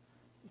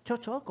作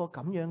咗一個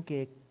咁樣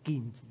嘅建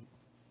議。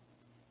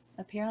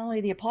Apparently,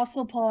 the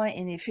Apostle Paul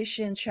in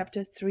Ephesians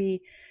chapter 3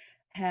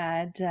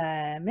 had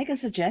make a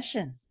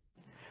suggestion.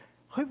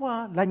 佢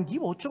話能以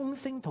和眾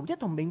聖徒一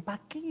同明白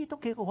基督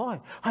嘅愛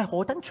係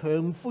何等長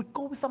闊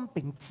高深，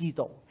並知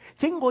道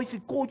這愛是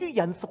過於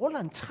人所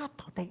能測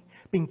度的，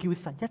並叫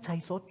神一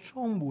切所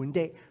充滿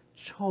的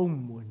充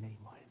滿你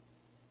們。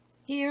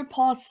Here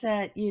Paul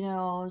said,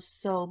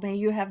 so may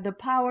you have the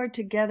power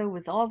together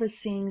with all the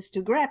saints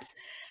to grasp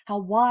how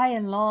wide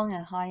and long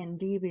and high and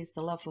deep is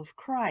the love of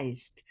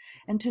Christ,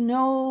 and to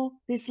know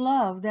this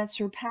love that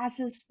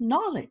surpasses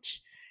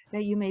knowledge,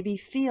 that you may be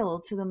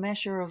filled to the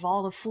measure of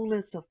all the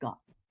fullness of God.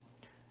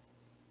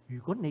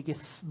 如果你嘅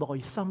內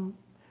心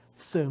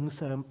常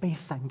常被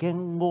神嘅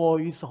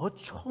愛所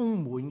充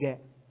滿嘅，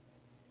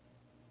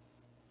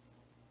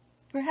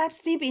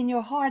 Perhaps deep in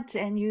your hearts,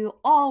 and you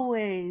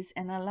always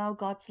allow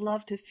God's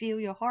love to fill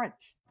your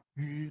hearts.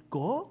 如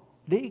果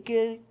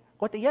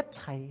我哋一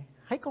齊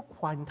喺個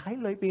群體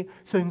裏邊，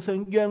常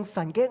常讓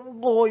神嘅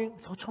愛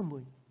所充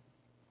滿。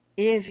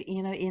 If,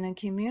 in a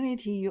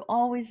community, you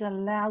always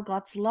allow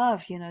God's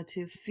love,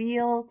 to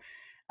fill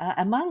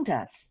among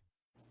us,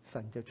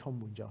 神就充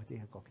滿咗呢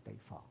一個地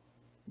方。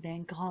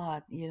 then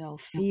God,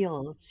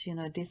 fills,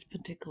 this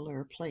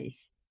particular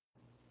place.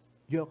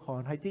 約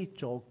翰喺呢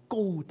座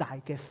高大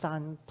嘅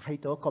山睇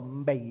到一個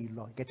未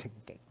來嘅情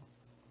景。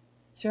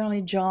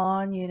 Certainly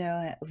John,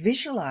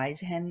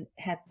 visualized and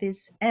had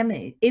this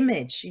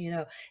image,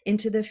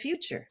 into the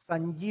future.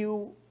 神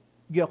要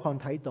約翰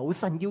睇到，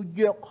神要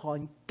約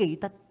翰記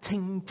得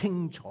清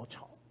清楚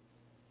楚。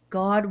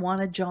 God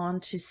wanted John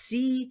to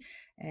see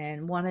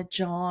and wanted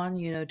John,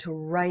 to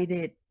write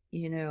it,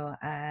 in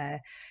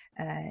a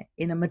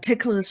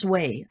meticulous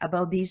way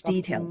about these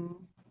details.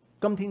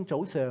 今天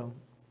早上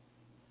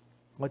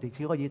我哋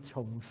只可以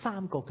從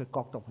3個嘅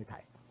角度去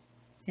睇。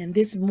 And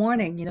this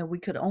morning, we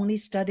could only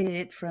study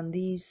it from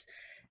these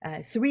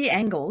 3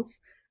 angles.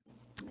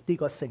 呢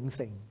個聖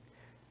城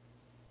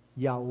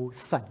有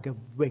神嘅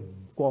榮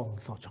光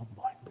所充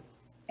滿。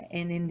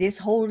 And in this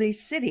holy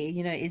city,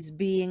 is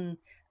being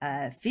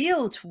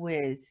filled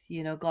with,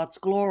 God's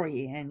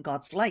glory and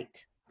God's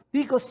light.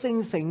 呢個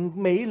聖城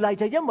美麗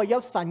就因為有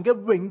神嘅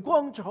榮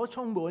光所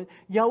充滿，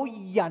有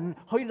人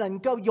去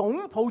能夠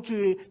擁抱住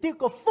呢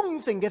個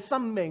豐盛嘅生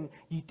命，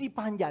而呢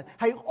班人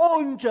係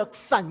按着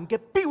神嘅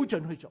標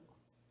準去做。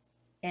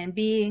 And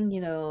being,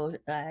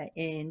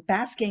 in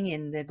basking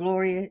in the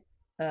glory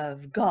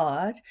of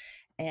God,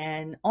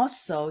 and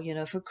also,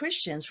 for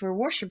Christians, for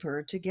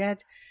worshipers to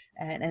get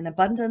an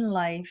abundant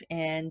life,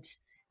 and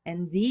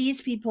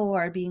these people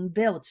are being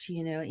built,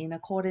 in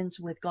accordance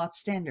with God's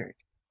standard.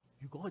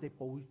 如果我哋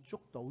捕捉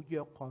到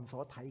約翰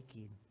所睇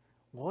見，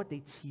我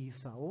哋持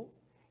守，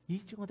以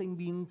至我哋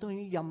面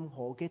對任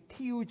何嘅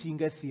挑戰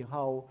嘅時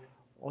候，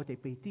我哋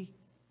被幾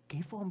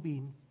方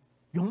面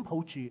擁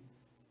抱住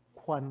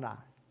困難，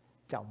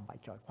就唔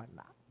係再困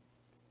難。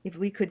 If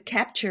we could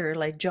capture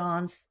like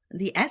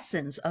the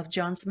essence of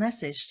John's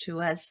message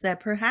to us, that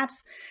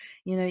perhaps,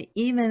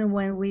 even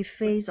when we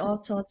face all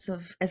sorts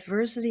of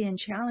adversity and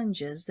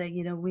challenges, that,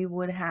 we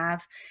would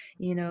have,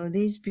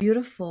 these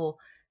beautiful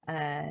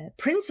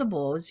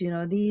principles,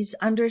 these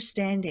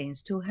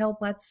understandings to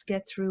help us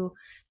get through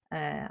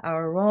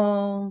our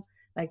own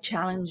like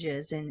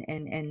challenges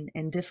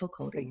and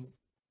difficulties.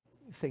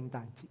 聖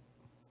誕節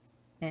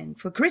And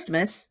for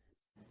Christmas,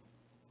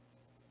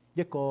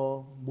 一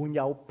個滿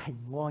有平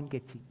安嘅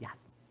節日，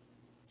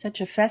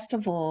 such a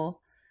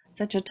festival,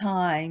 such a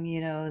time,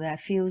 that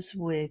fills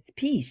with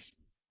peace.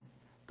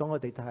 當我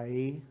哋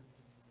睇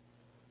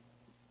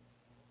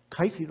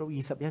啟示錄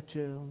21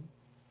章，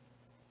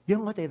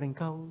讓我哋能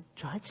夠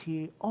再一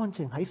次安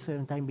靜喺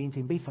上帝面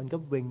前，被神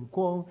嘅榮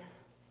光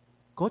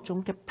嗰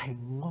種嘅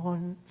平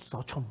安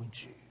所充滿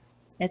住。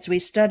 As we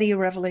study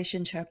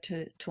Revelation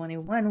chapter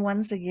 21,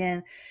 once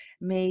again,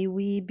 may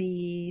we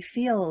be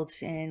filled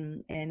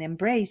and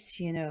embraced,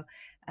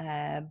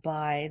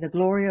 by the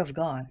glory of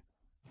God.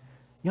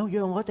 又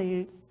讓我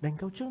哋能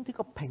夠將呢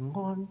個平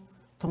安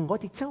同我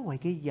哋周圍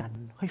嘅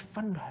人去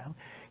分享，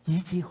以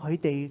致佢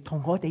哋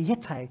同我哋一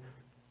齊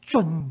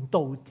進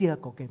到呢一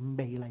個嘅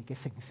美麗嘅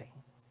聖城。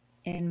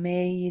 And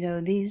may,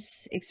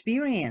 this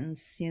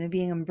experience,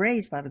 being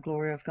embraced by the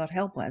glory of God,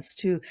 help us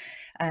to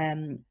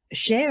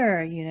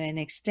share, and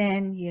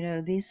extend,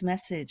 this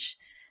message,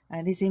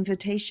 these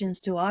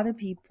invitations to other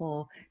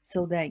people,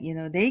 so that,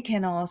 they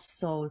can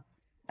also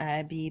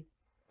be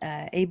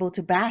able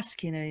to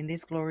bask, in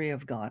this glory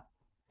of God.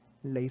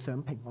 你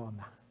想平安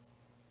嗎？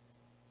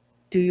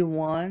 Do you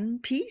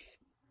want peace?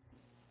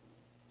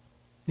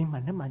 你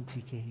問一問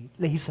自己，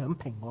你想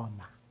平安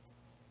嗎？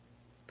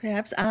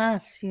 Perhaps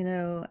ask,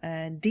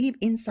 deep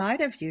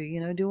inside of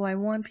you, do I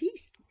want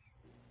peace?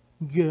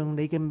 讓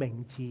你嘅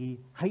名字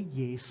喺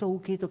耶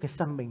穌基督嘅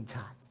生命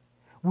冊。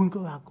換句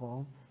話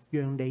講，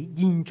讓你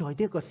現在呢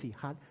一個時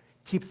刻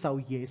接受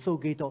耶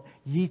穌基督，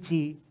以致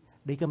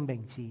你嘅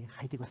名字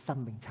喺呢個生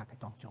命冊嘅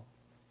當中。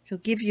So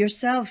give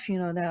yourself,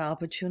 that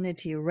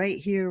opportunity right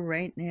here,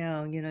 right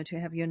now, to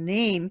have your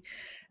name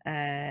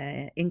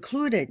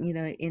included,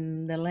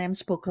 in the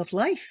Lamb's Book of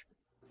Life.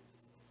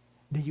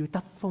 你要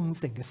得豐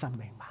盛嘅生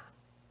命嘛？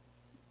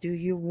 Do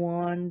you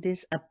want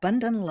this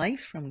abundant life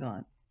from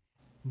God?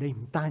 你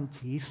唔單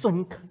止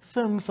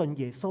相信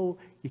耶穌，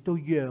亦都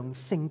讓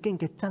聖經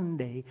嘅真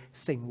理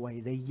成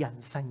為你人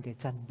生嘅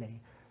真理。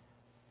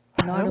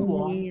 Not 向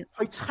往 only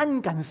去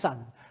親近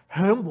神，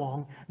向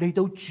往嚟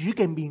到主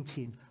嘅面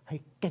前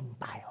去敬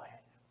拜佢。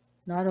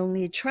 not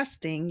only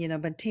trusting,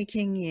 but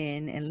taking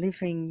in and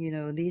living,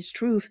 these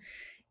truth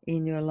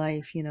in your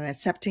life,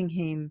 accepting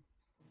Him,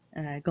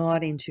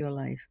 God into your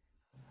life.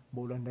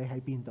 無論你喺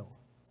邊度，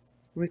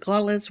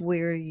 Regardless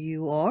where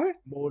you are,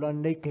 無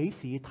論你幾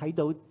時睇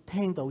到、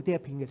聽到呢一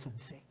篇嘅信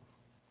息，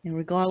 and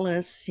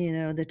regardless,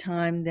 the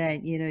time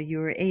that,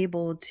 you're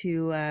able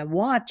to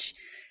watch,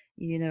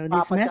 this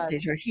but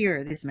message or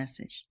hear this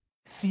message.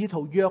 使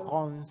徒約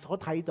翰所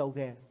睇到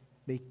嘅，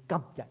你今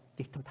日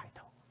亦都睇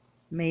到。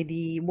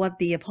 May what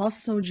the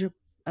Apostle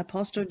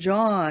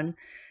John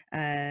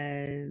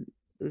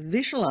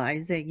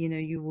visualized that,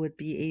 you would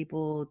be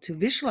able to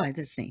visualize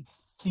the same.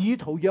 使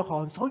徒約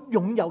翰所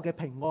擁有嘅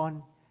平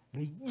安，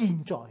你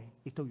現在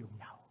亦都擁有。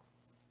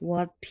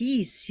 What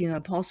peace,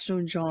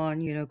 Apostle John,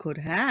 could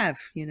have,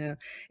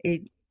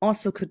 it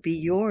also could be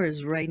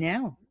yours right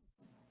now.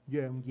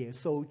 讓耶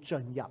穌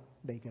進入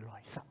你嘅內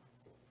心，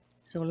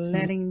 So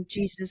letting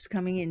Jesus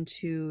coming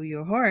into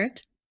your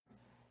heart,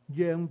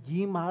 讓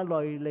以馬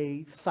內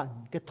利神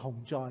嘅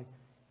同在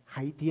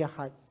喺呢一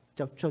刻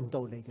就進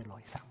到你嘅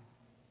內心。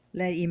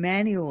 let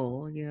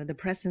Emmanuel, the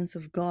presence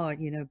of God,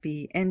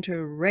 be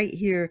enter right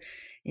here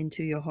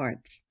into your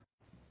hearts.